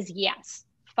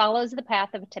follows the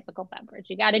path of a typical beverage.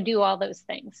 You got to do all those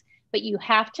things, but you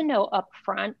have to know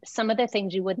upfront some of the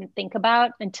things you wouldn't think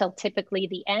about until typically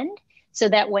the end, so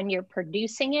that when you're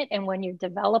producing it and when you're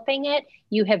developing it,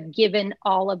 you have given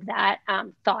all of that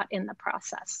thought in the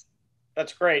process.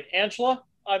 That's great. Angela,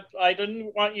 I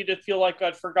didn't want you to feel like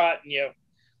I'd forgotten you.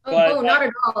 No, not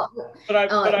at all.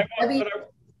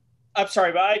 I'm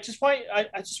sorry, but I just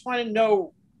want to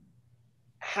know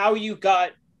how you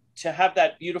got to have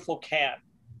that beautiful can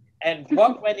and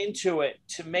what went into it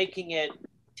to making it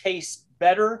taste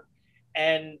better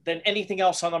than anything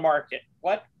else on the market.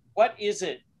 What is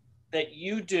it that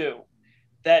you do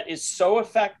that is so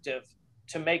effective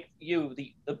to make you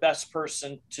the best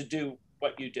person to do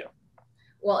what you do?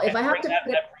 Well, if I have to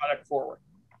put that product forward.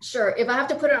 Sure. If I have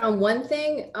to put it on one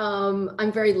thing,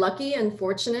 I'm very lucky and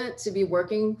fortunate to be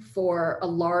working for a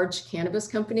large cannabis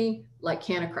company like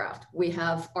CannaCraft. We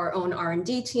have our own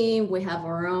R&D team. We have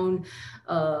our own,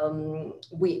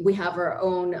 we have our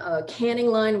own canning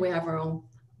line. We have our own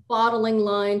bottling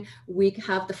line. We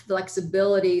have the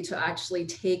flexibility to actually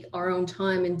take our own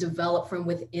time and develop from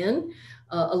within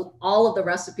all of the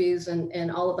recipes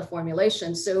and all of the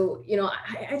formulations. So,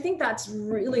 I think that's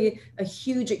really a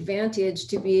huge advantage,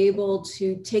 to be able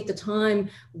to take the time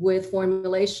with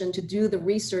formulation to do the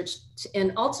research.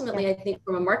 And ultimately, I think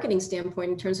from a marketing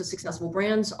standpoint, in terms of successful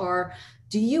brands,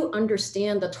 do you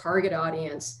understand the target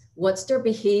audience? What's their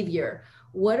behavior?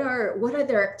 What are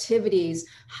their activities?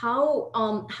 How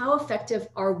effective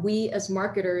are we as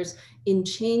marketers in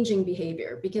changing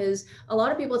behavior? Because a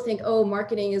lot of people think, oh,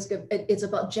 marketing is good. It's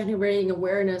about generating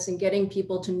awareness and getting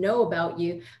people to know about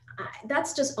you.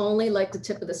 That's just only like the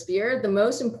tip of the spear. The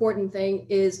most important thing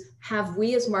is, have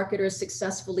we as marketers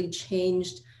successfully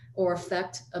changed or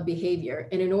affect a behavior?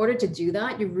 And in order to do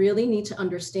that, you really need to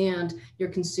understand your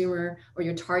consumer or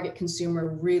your target consumer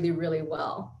really, really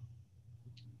well.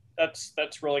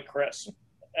 That's really crisp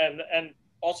and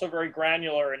also very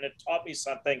granular, and it taught me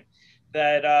something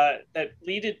that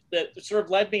sort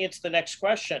of led me into the next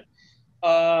question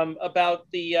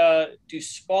about do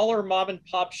smaller mom and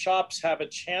pop shops have a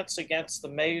chance against the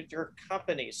major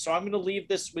companies? So I'm going to leave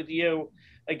this with you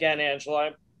again,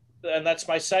 Angela, and that's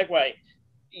my segue.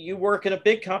 You work in a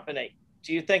big company.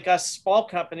 do you think us small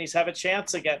companies have a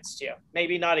chance against you?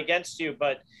 Maybe not against you,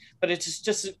 but it's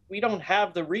just we don't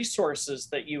have the resources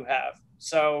that you have.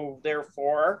 So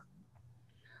therefore,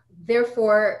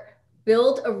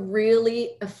 build a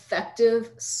really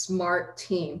effective, smart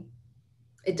team.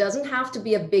 It doesn't have to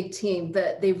be a big team,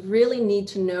 but they really need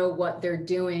to know what they're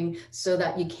doing so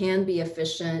that you can be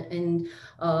efficient and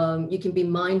you can be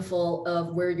mindful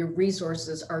of where your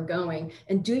resources are going,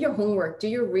 and do your homework, do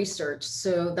your research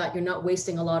so that you're not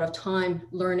wasting a lot of time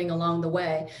learning along the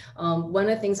way. One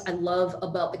of the things I love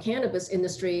about the cannabis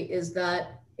industry is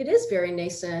that it is very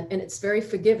nascent and it's very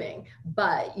forgiving,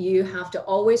 but you have to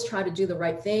always try to do the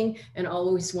right thing and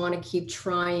always want to keep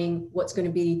trying what's going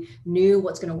to be new,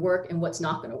 what's going to work, and what's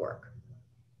not going to work.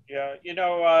 Yeah,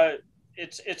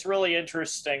 it's really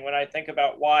interesting when I think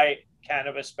about why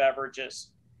cannabis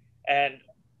beverages. And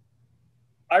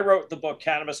I wrote the book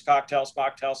Cannabis Cocktails,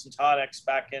 Mocktails, and Tonics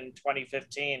back in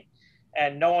 2015,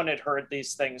 and no one had heard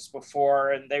these things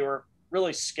before, and they were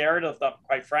really scared of them,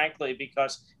 quite frankly,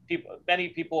 because many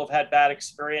people have had bad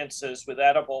experiences with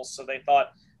edibles, so they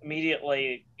thought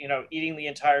immediately, eating the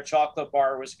entire chocolate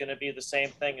bar was going to be the same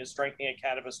thing as drinking a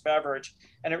cannabis beverage,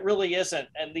 and it really isn't.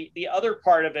 And the other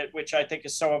part of it, which I think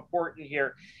is so important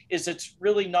here, is it's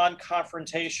really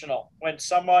non-confrontational. When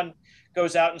someone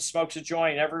goes out and smokes a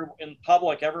joint in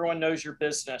public, everyone knows your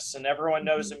business and everyone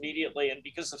knows immediately. And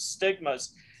because of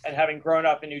stigmas, and having grown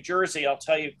up in New Jersey, I'll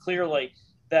tell you clearly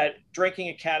that drinking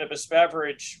a cannabis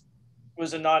beverage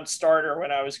was a non-starter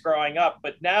when I was growing up.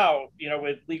 But now,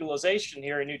 with legalization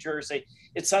here in New Jersey,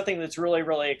 it's something that's really,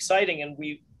 really exciting. And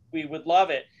we would love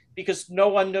it because no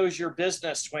one knows your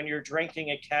business when you're drinking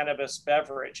a cannabis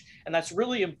beverage. And that's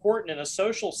really important in a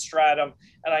social stratum.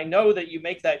 And I know that you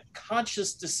make that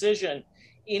conscious decision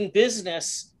in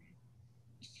business.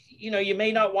 You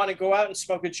may not want to go out and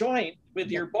smoke a joint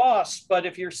with your boss, but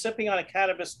if you're sipping on a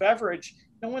cannabis beverage,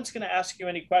 no one's going to ask you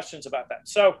any questions about that.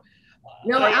 So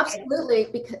no, absolutely.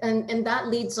 And that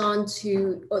leads on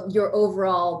to your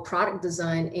overall product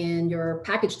design and your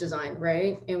package design,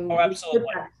 right? And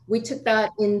absolutely. We took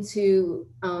that into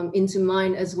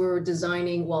mind as we were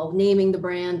designing, naming the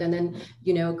brand, and then,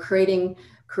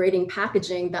 creating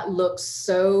packaging that looks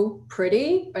so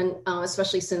pretty. And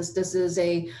especially since this is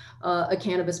a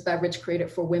cannabis beverage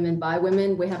created for women by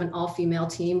women, we have an all-female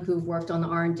team who've worked on the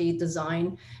R&D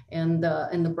design and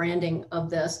the branding of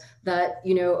this, that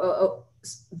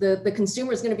the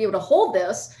consumer is going to be able to hold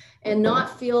this and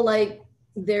not feel like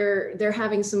they're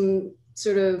having some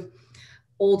sort of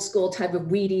old school type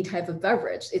of weedy type of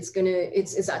beverage.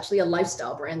 It's actually a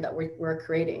lifestyle brand that we're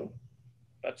creating.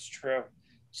 That's true.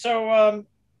 So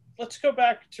let's go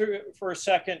back for a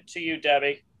second to you,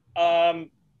 Debbie.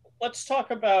 Let's talk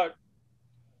about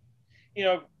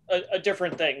a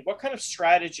different thing. What kind of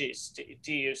strategies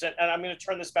do you use? And I'm going to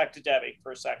turn this back to Debbie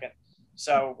for a second.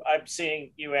 So I'm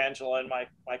seeing you, Angela, in my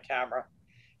camera.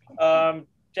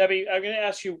 Debbie, I'm going to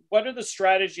ask you, what are the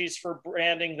strategies for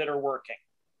branding that are working?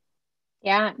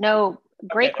 Yeah, no,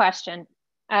 great question.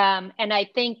 And I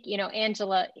think,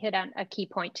 Angela hit on a key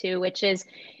point too, which is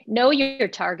know your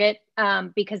target,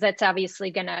 because that's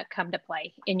obviously going to come to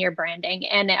play in your branding.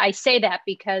 And I say that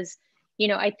because,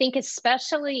 I think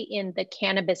especially in the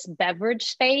cannabis beverage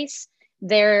space,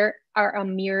 there are a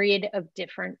myriad of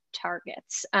different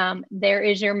targets. There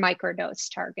is your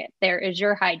microdose target, there is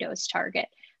your high dose target,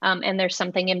 and there's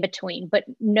something in between. But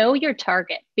know your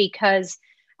target, because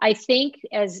I think,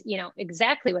 as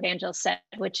exactly what Angela said,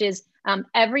 which is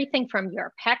everything from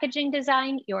your packaging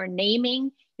design, your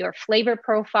naming, your flavor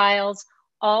profiles,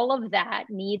 all of that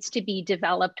needs to be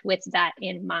developed with that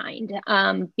in mind,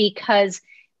 because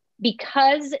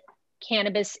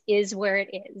cannabis is where it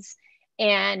is.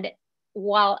 And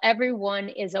while everyone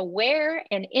is aware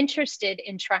and interested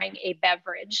in trying a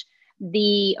beverage,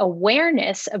 the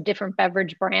awareness of different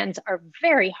beverage brands are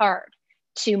very hard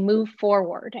to move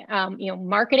forward.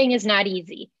 Marketing is not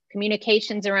easy.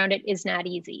 Communications around it is not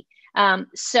easy.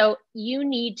 So you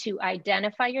need to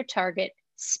identify your target,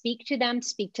 speak to them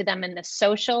in the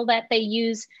social that they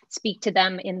use, speak to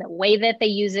them in the way that they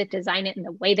use it, design it in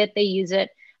the way that they use it.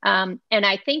 And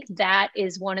I think that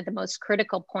is one of the most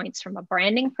critical points from a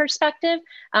branding perspective.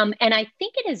 And I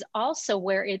think it is also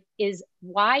where it is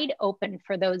wide open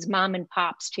for those mom and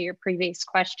pops, to your previous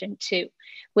question too,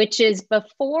 which is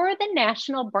before the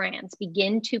national brands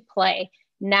begin to play,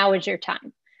 now is your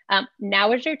time.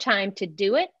 Now is your time to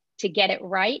do it, to get it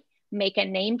right, make a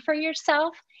name for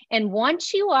yourself. And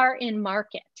once you are in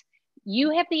market,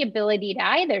 you have the ability to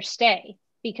either stay,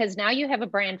 because now you have a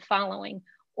brand following,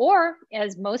 or,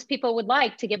 as most people would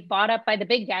like, to get bought up by the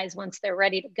big guys once they're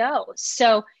ready to go.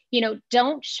 So,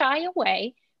 don't shy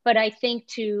away But I think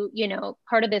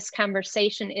part of this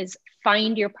conversation is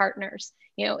find your partners.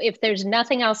 If there's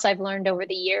nothing else I've learned over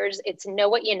the years, it's know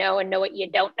what you know and know what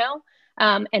you don't know,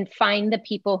 and find the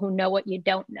people who know what you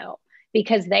don't know,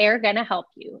 because they are going to help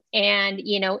you. And,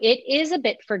 it is a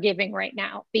bit forgiving right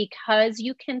now because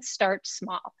you can start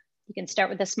small. You can start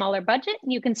with a smaller budget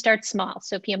and you can start small.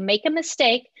 So if you make a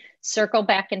mistake, circle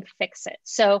back and fix it.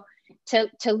 So to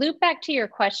loop back to your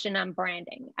question on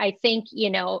branding, I think,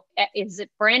 is it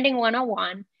branding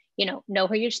 101? Know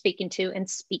who you're speaking to and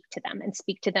speak to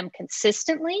them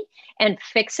consistently and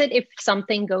fix it if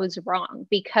something goes wrong,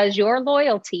 because your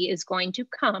loyalty is going to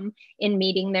come in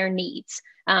meeting their needs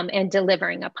and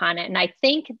delivering upon it. And I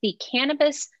think the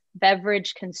cannabis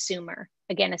beverage consumer,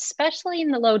 again, especially in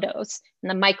the low dose and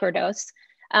the microdose,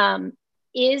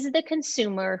 is the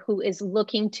consumer who is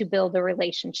looking to build a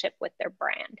relationship with their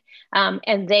brand.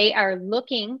 And they are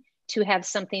looking to have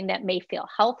something that may feel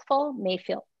healthful, may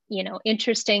feel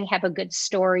interesting, have a good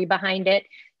story behind it.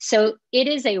 So it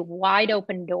is a wide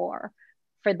open door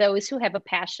for those who have a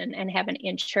passion and have an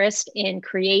interest in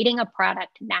creating a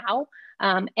product now,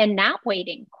 and not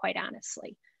waiting, quite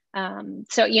honestly.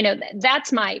 So,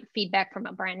 that's my feedback from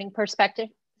a branding perspective,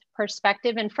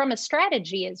 and from a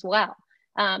strategy as well.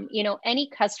 Any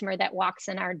customer that walks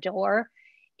in our door,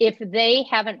 if they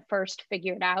haven't first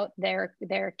figured out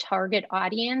their target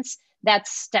audience,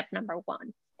 that's step number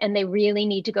one. And they really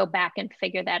need to go back and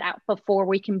figure that out before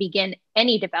we can begin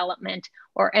any development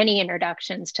or any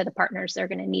introductions to the partners they're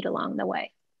going to need along the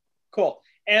way. Cool.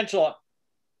 Angela,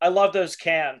 I love those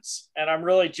cans, and I'm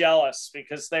really jealous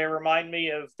because they remind me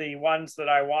of the ones that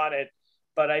I wanted,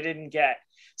 but I didn't get.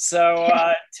 So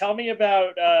tell me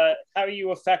about how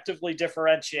you effectively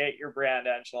differentiate your brand,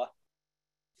 Angela.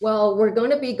 Well, we're going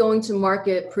to be going to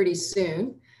market pretty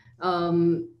soon.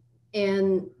 And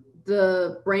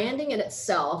the branding in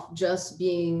itself, just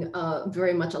being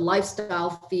very much a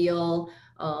lifestyle feel,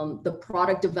 the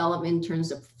product development in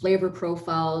terms of flavor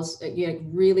profiles,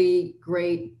 really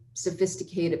great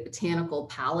sophisticated botanical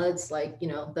palettes, like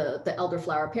the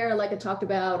elderflower pear, like I talked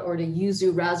about, or the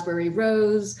yuzu raspberry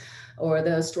rose, or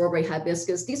the strawberry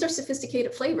hibiscus. These are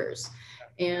sophisticated flavors,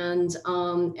 and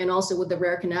also with the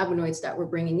rare cannabinoids that we're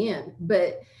bringing in,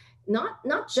 but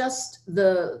not just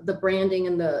the branding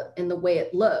and the way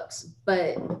it looks,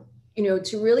 but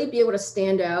to really be able to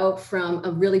stand out from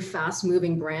a really fast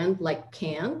moving brand like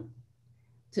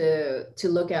to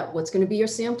look at what's going to be your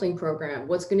sampling program,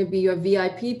 what's going to be your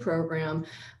VIP program,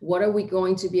 what are we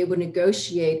going to be able to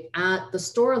negotiate at the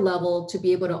store level to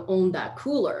be able to own that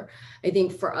cooler. I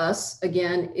think for us,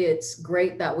 again, it's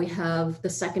great that we have the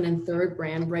second and third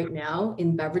brand right now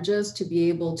in beverages to be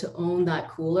able to own that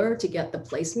cooler, to get the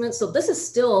placement. So this is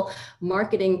still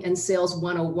marketing and sales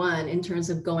 101 in terms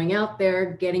of going out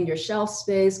there, getting your shelf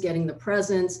space, getting the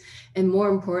presence, and more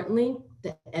importantly,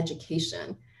 the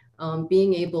education.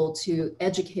 Being able to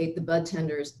educate the bud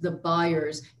tenders, the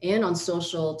buyers, and on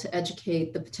social to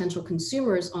educate the potential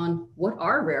consumers on what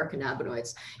are rare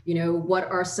cannabinoids, what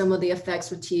are some of the effects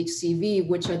with THCV,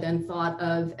 which are then thought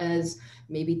of as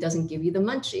maybe doesn't give you the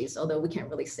munchies, although we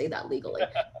can't really say that legally.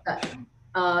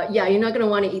 You're not going to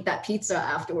want to eat that pizza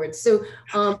afterwards. So,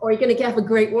 or you're going to have a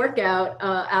great workout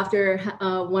after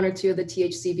one or two of the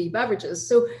THCV beverages.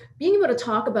 So being able to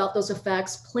talk about those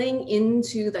effects, playing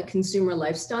into the consumer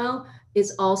lifestyle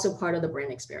is also part of the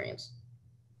brand experience.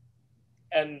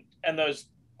 And those,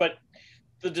 but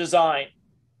the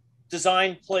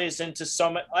design plays into so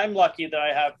much. I'm lucky that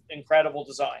I have incredible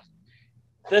design.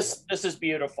 This is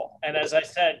beautiful. And as I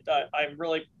said, I'm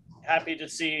really happy to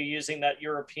see you using that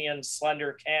European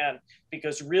slender can,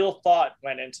 because real thought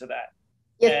went into that.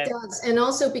 It does. And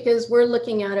also because we're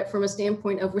looking at it from a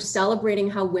standpoint of we're celebrating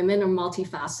how women are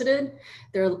multifaceted.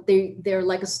 They're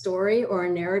like a story or a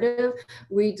narrative.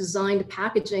 We designed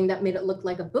packaging that made it look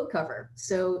like a book cover.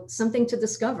 So something to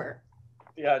discover.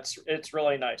 Yeah, it's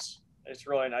really nice. It's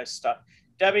really nice stuff.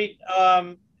 Debbie,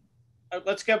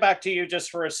 let's go back to you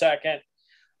just for a second.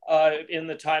 In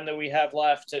the time that we have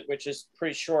left, which is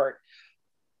pretty short,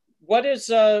 what is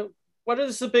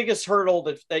the biggest hurdle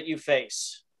that you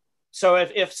face? So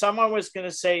if someone was going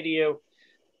to say to you,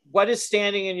 what is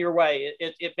standing in your way?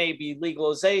 It may be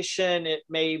legalization, it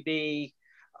may be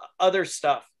other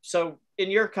stuff. So in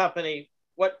your company,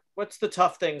 what's the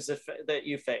tough things that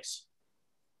you face?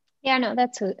 Yeah, no,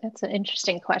 that's an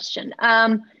interesting question.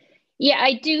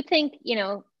 I do think,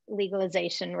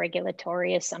 legalization,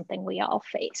 regulatory is something we all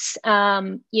face,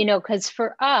 because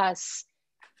for us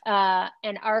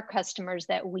and our customers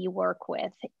that we work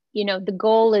with, the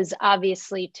goal is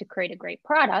obviously to create a great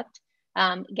product,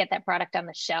 get that product on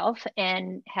the shelf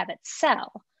and have it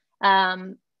sell.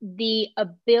 the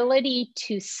ability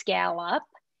to scale up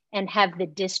and have the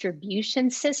distribution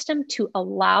system to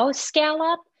allow scale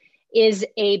up is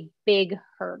a big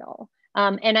hurdle.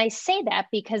 And I say that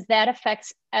because that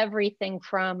affects everything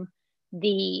from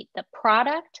the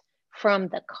product, from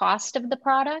the cost of the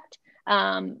product,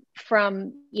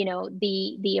 from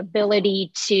the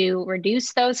ability to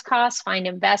reduce those costs, find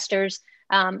investors.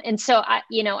 And so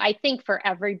I think for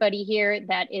everybody here,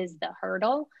 that is the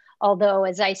hurdle. Although,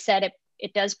 as I said,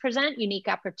 it does present unique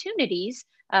opportunities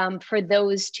for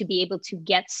those to be able to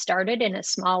get started in a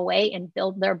small way and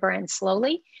build their brand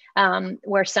slowly,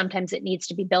 where sometimes it needs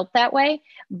to be built that way.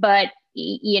 But,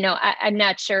 I'm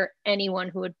not sure anyone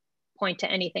who would point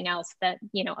to anything else that,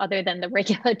 other than the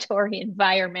regulatory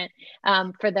environment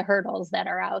for the hurdles that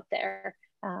are out there.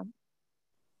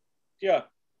 Yeah,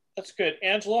 that's good.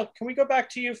 Angela, can we go back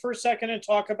to you for a second and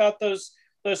talk about those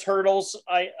hurdles?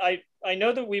 I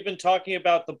know that we've been talking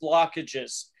about the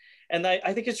blockages, and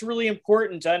I think it's really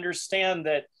important to understand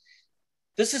that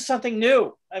this is something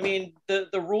new. I mean,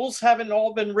 the rules haven't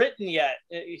all been written yet.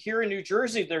 Here in New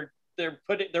Jersey,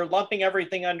 they're lumping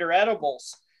everything under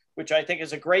edibles, which I think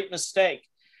is a great mistake.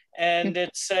 And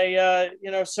it's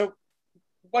so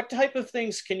what type of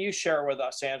things can you share with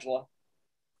us, Angela?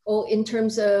 Oh, in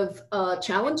terms of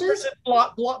challenges?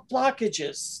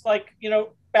 Blockages, like,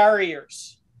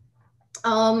 barriers.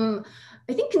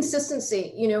 I think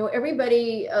consistency,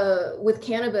 everybody with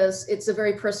cannabis, it's a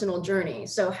very personal journey.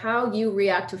 So how you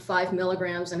react to 5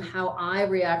 milligrams and how I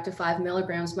react to 5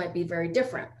 milligrams might be very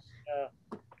different.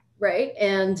 Right.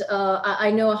 And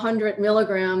I know 100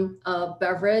 milligram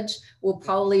beverage will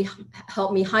probably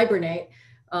help me hibernate.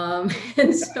 And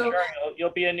so sure. You'll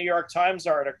be a New York Times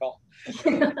article.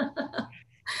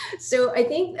 So I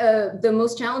think the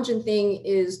most challenging thing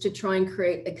is to try and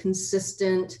create a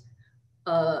consistent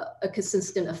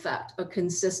effect, a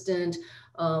consistent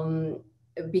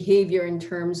behavior in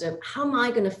terms of how am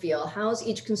I going to feel? How's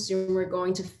each consumer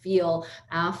going to feel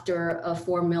after a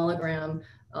 4 milligram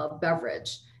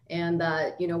beverage? And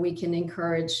that, we can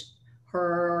encourage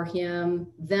her or him,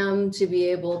 them to be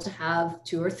able to have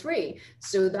 2 or 3.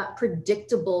 So that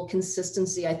predictable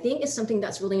consistency, I think, is something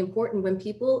that's really important when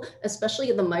people, especially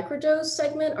in the microdose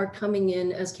segment, are coming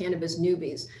in as cannabis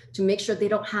newbies, to make sure they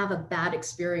don't have a bad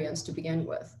experience to begin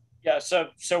with. Yeah, so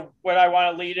what I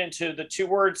want to lead into, the 2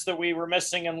 words that we were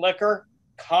missing in liquor: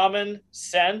 common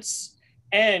sense,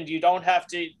 and you don't have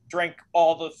to drink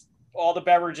all the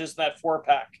beverages in that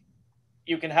 4-pack.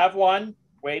 You can have one,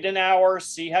 wait an hour,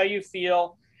 see how you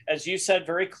feel. As you said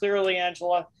very clearly,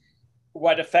 Angela,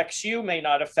 what affects you may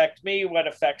not affect me. What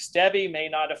affects Debbie may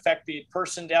not affect the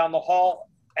person down the hall.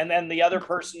 And then the other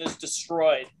person is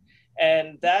destroyed.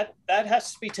 And that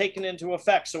has to be taken into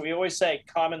effect. So we always say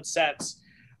common sense.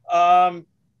 I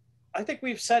think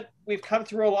we've come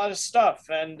through a lot of stuff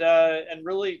and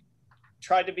really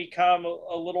tried to become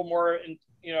a little more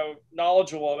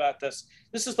knowledgeable about this.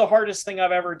 This is the hardest thing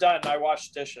I've ever done. I wash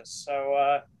dishes.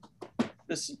 So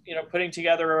this, putting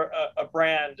together a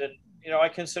brand, and, I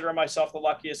consider myself the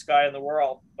luckiest guy in the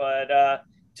world, but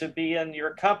to be in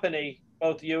your company,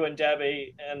 both you and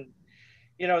Debbie, and,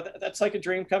 that's like a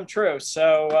dream come true.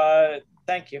 So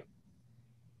thank you.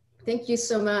 Thank you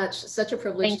so much. Such a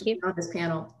privilege to be on this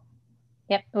panel.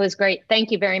 Yep, it was great. Thank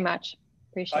you very much.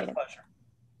 Appreciate it. My pleasure.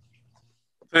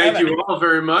 Thank you all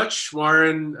very much,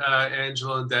 Warren,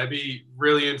 Angela, and Debbie.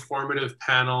 Really informative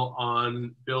panel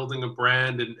on building a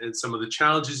brand and some of the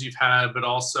challenges you've had, but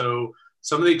also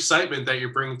some of the excitement that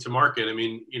you're bringing to market. I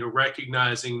mean,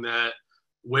 recognizing that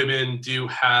women do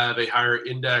have a higher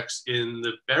index in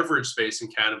the beverage space in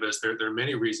cannabis. There are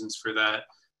many reasons for that.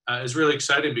 Is really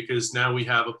exciting because now we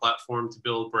have a platform to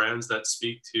build brands that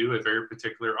speak to a very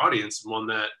particular audience, and one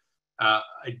that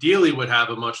ideally would have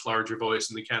a much larger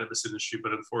voice in the cannabis industry,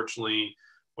 but unfortunately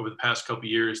over the past couple of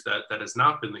years that has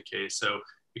not been the case. So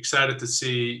excited to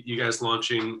see you guys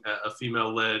launching a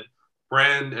female-led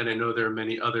brand, and I know there are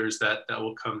many others that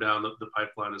will come down the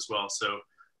pipeline as well. So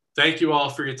thank you all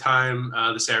for your time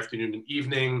this afternoon and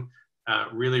evening.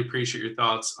 Really appreciate your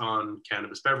thoughts on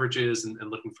cannabis beverages, and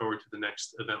looking forward to the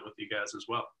next event with you guys as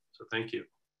well. So thank you.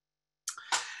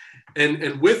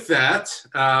 And with that,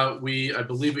 I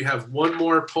believe we have one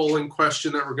more polling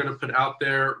question that we're going to put out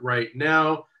there right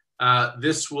now.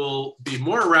 This will be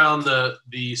more around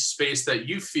the space that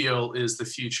you feel is the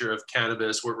future of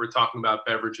cannabis. We're talking about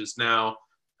beverages now.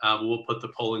 We'll put the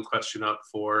polling question up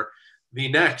for the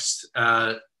next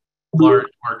large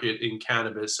market in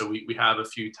cannabis. So we have a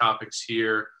few topics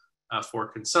here for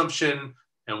consumption,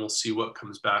 and we'll see what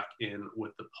comes back in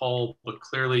with the poll. But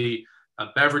clearly,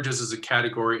 beverages as a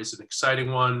category is an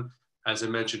exciting one. As I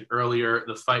mentioned earlier,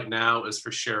 the fight now is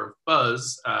for share of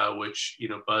buzz, which,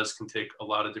 buzz can take a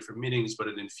lot of different meanings, but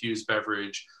an infused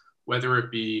beverage, whether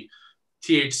it be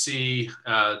THC,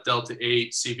 Delta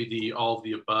 8, CBD, all of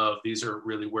the above, these are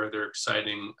really where they're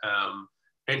exciting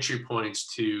entry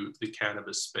points to the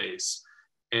cannabis space.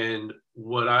 And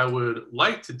what I would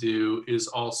like to do is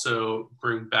also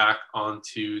bring back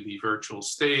onto the virtual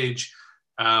stage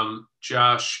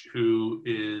Josh, who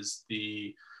is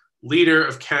the leader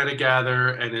of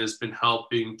CannaGather and has been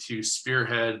helping to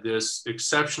spearhead this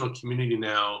exceptional community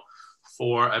now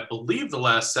for, I believe, the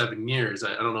last 7 years.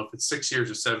 I don't know if it's 6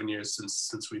 years or 7 years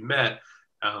since we met.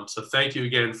 So thank you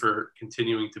again for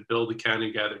continuing to build the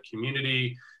CannaGather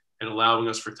community and allowing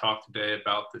us for talk today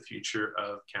about the future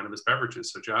of cannabis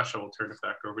beverages. So Josh, I will turn it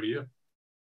back over to you.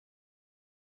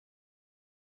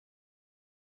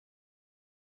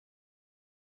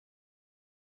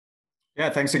 Yeah,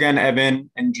 thanks again,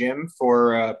 Evan and Jim,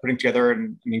 for putting together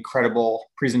an incredible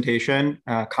presentation,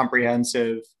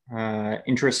 comprehensive,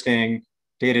 interesting,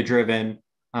 data-driven.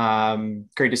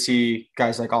 Great to see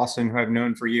guys like Austin, who I've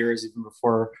known for years, even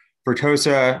before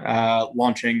Vertosa,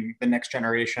 launching the next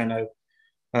generation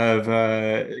of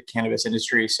cannabis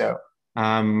industry. So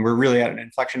we're really at an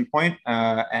inflection point,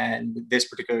 and this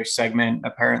particular segment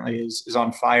apparently is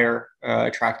on fire,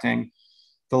 attracting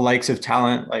the likes of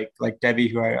talent like Debbie,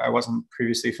 who I wasn't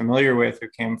previously familiar with, who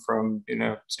came from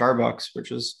Starbucks, which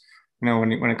is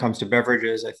when it comes to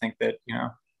beverages, I think that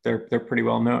they're pretty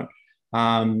well known.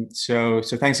 So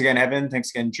thanks again, Evan. Thanks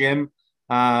again, Jim.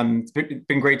 It's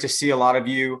been great to see a lot of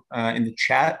you in the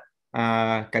chat.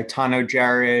 Gaetano,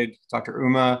 Jared, Dr.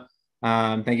 Uma.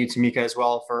 Thank you to Mika as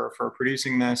well for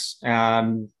producing this.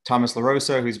 Thomas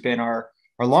LaRosa, who's been our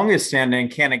longest standing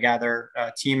CannaGather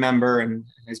team member and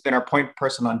has been our point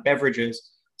person on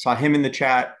beverages. Saw him in the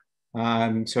chat.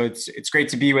 So it's great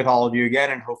to be with all of you again,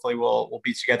 and hopefully we'll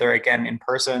be together again in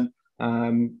person.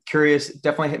 Curious,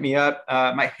 definitely hit me up.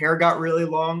 My hair got really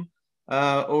long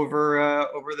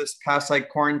over this past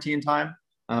quarantine time.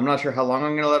 I'm not sure how long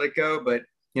I'm gonna let it go, but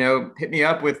hit me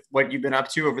up with what you've been up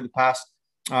to over the past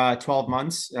 12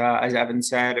 months. As Evan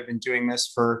said, I've been doing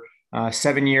this for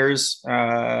 7 years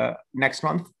next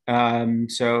month.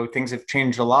 So things have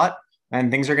changed a lot, and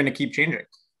things are going to keep changing.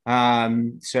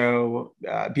 So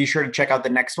be sure to check out the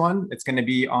next one. It's going to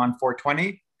be on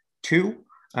 422,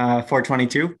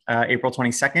 April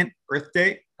 22nd, Earth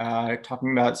Day,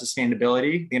 talking about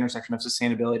sustainability, the intersection of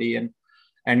sustainability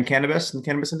and cannabis and the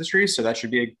cannabis industry. So that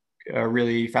should be a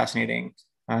really fascinating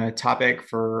topic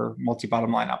for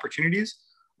multi-bottom line opportunities.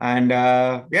 And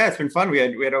yeah, it's been fun. We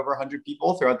had over 100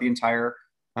 people throughout the entire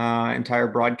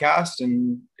broadcast.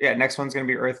 And yeah, next one's going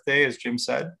to be Earth Day, as Jim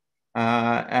said.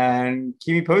 And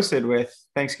keep me posted with,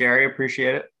 thanks, Gary.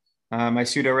 Appreciate it. My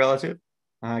pseudo relative,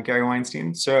 Gary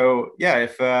Weinstein. So yeah,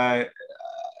 if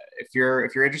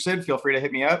you're interested, feel free to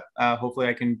hit me up. Hopefully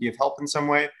I can be of help in some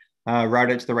way, route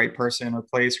it to the right person or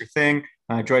place or thing.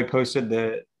 Joy posted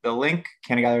the link,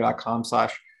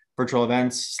 cannagather.com/virtual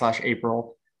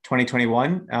events/April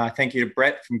 2021. Thank you to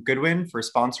Brett from Goodwin for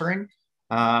sponsoring.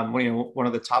 One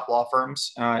of the top law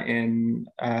firms in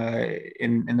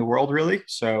the world, really.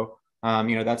 So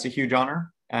that's a huge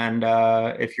honor. And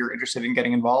if you're interested in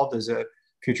getting involved as a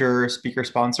future speaker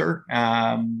sponsor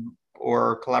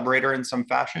or collaborator in some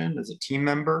fashion, as a team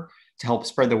member to help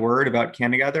spread the word about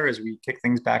CannaGather as we kick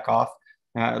things back off,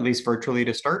 at least virtually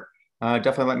to start,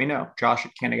 definitely let me know. Josh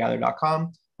at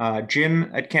CannaGather.com.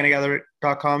 Jim at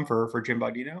CannaGather.com for Jim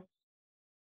Baudino.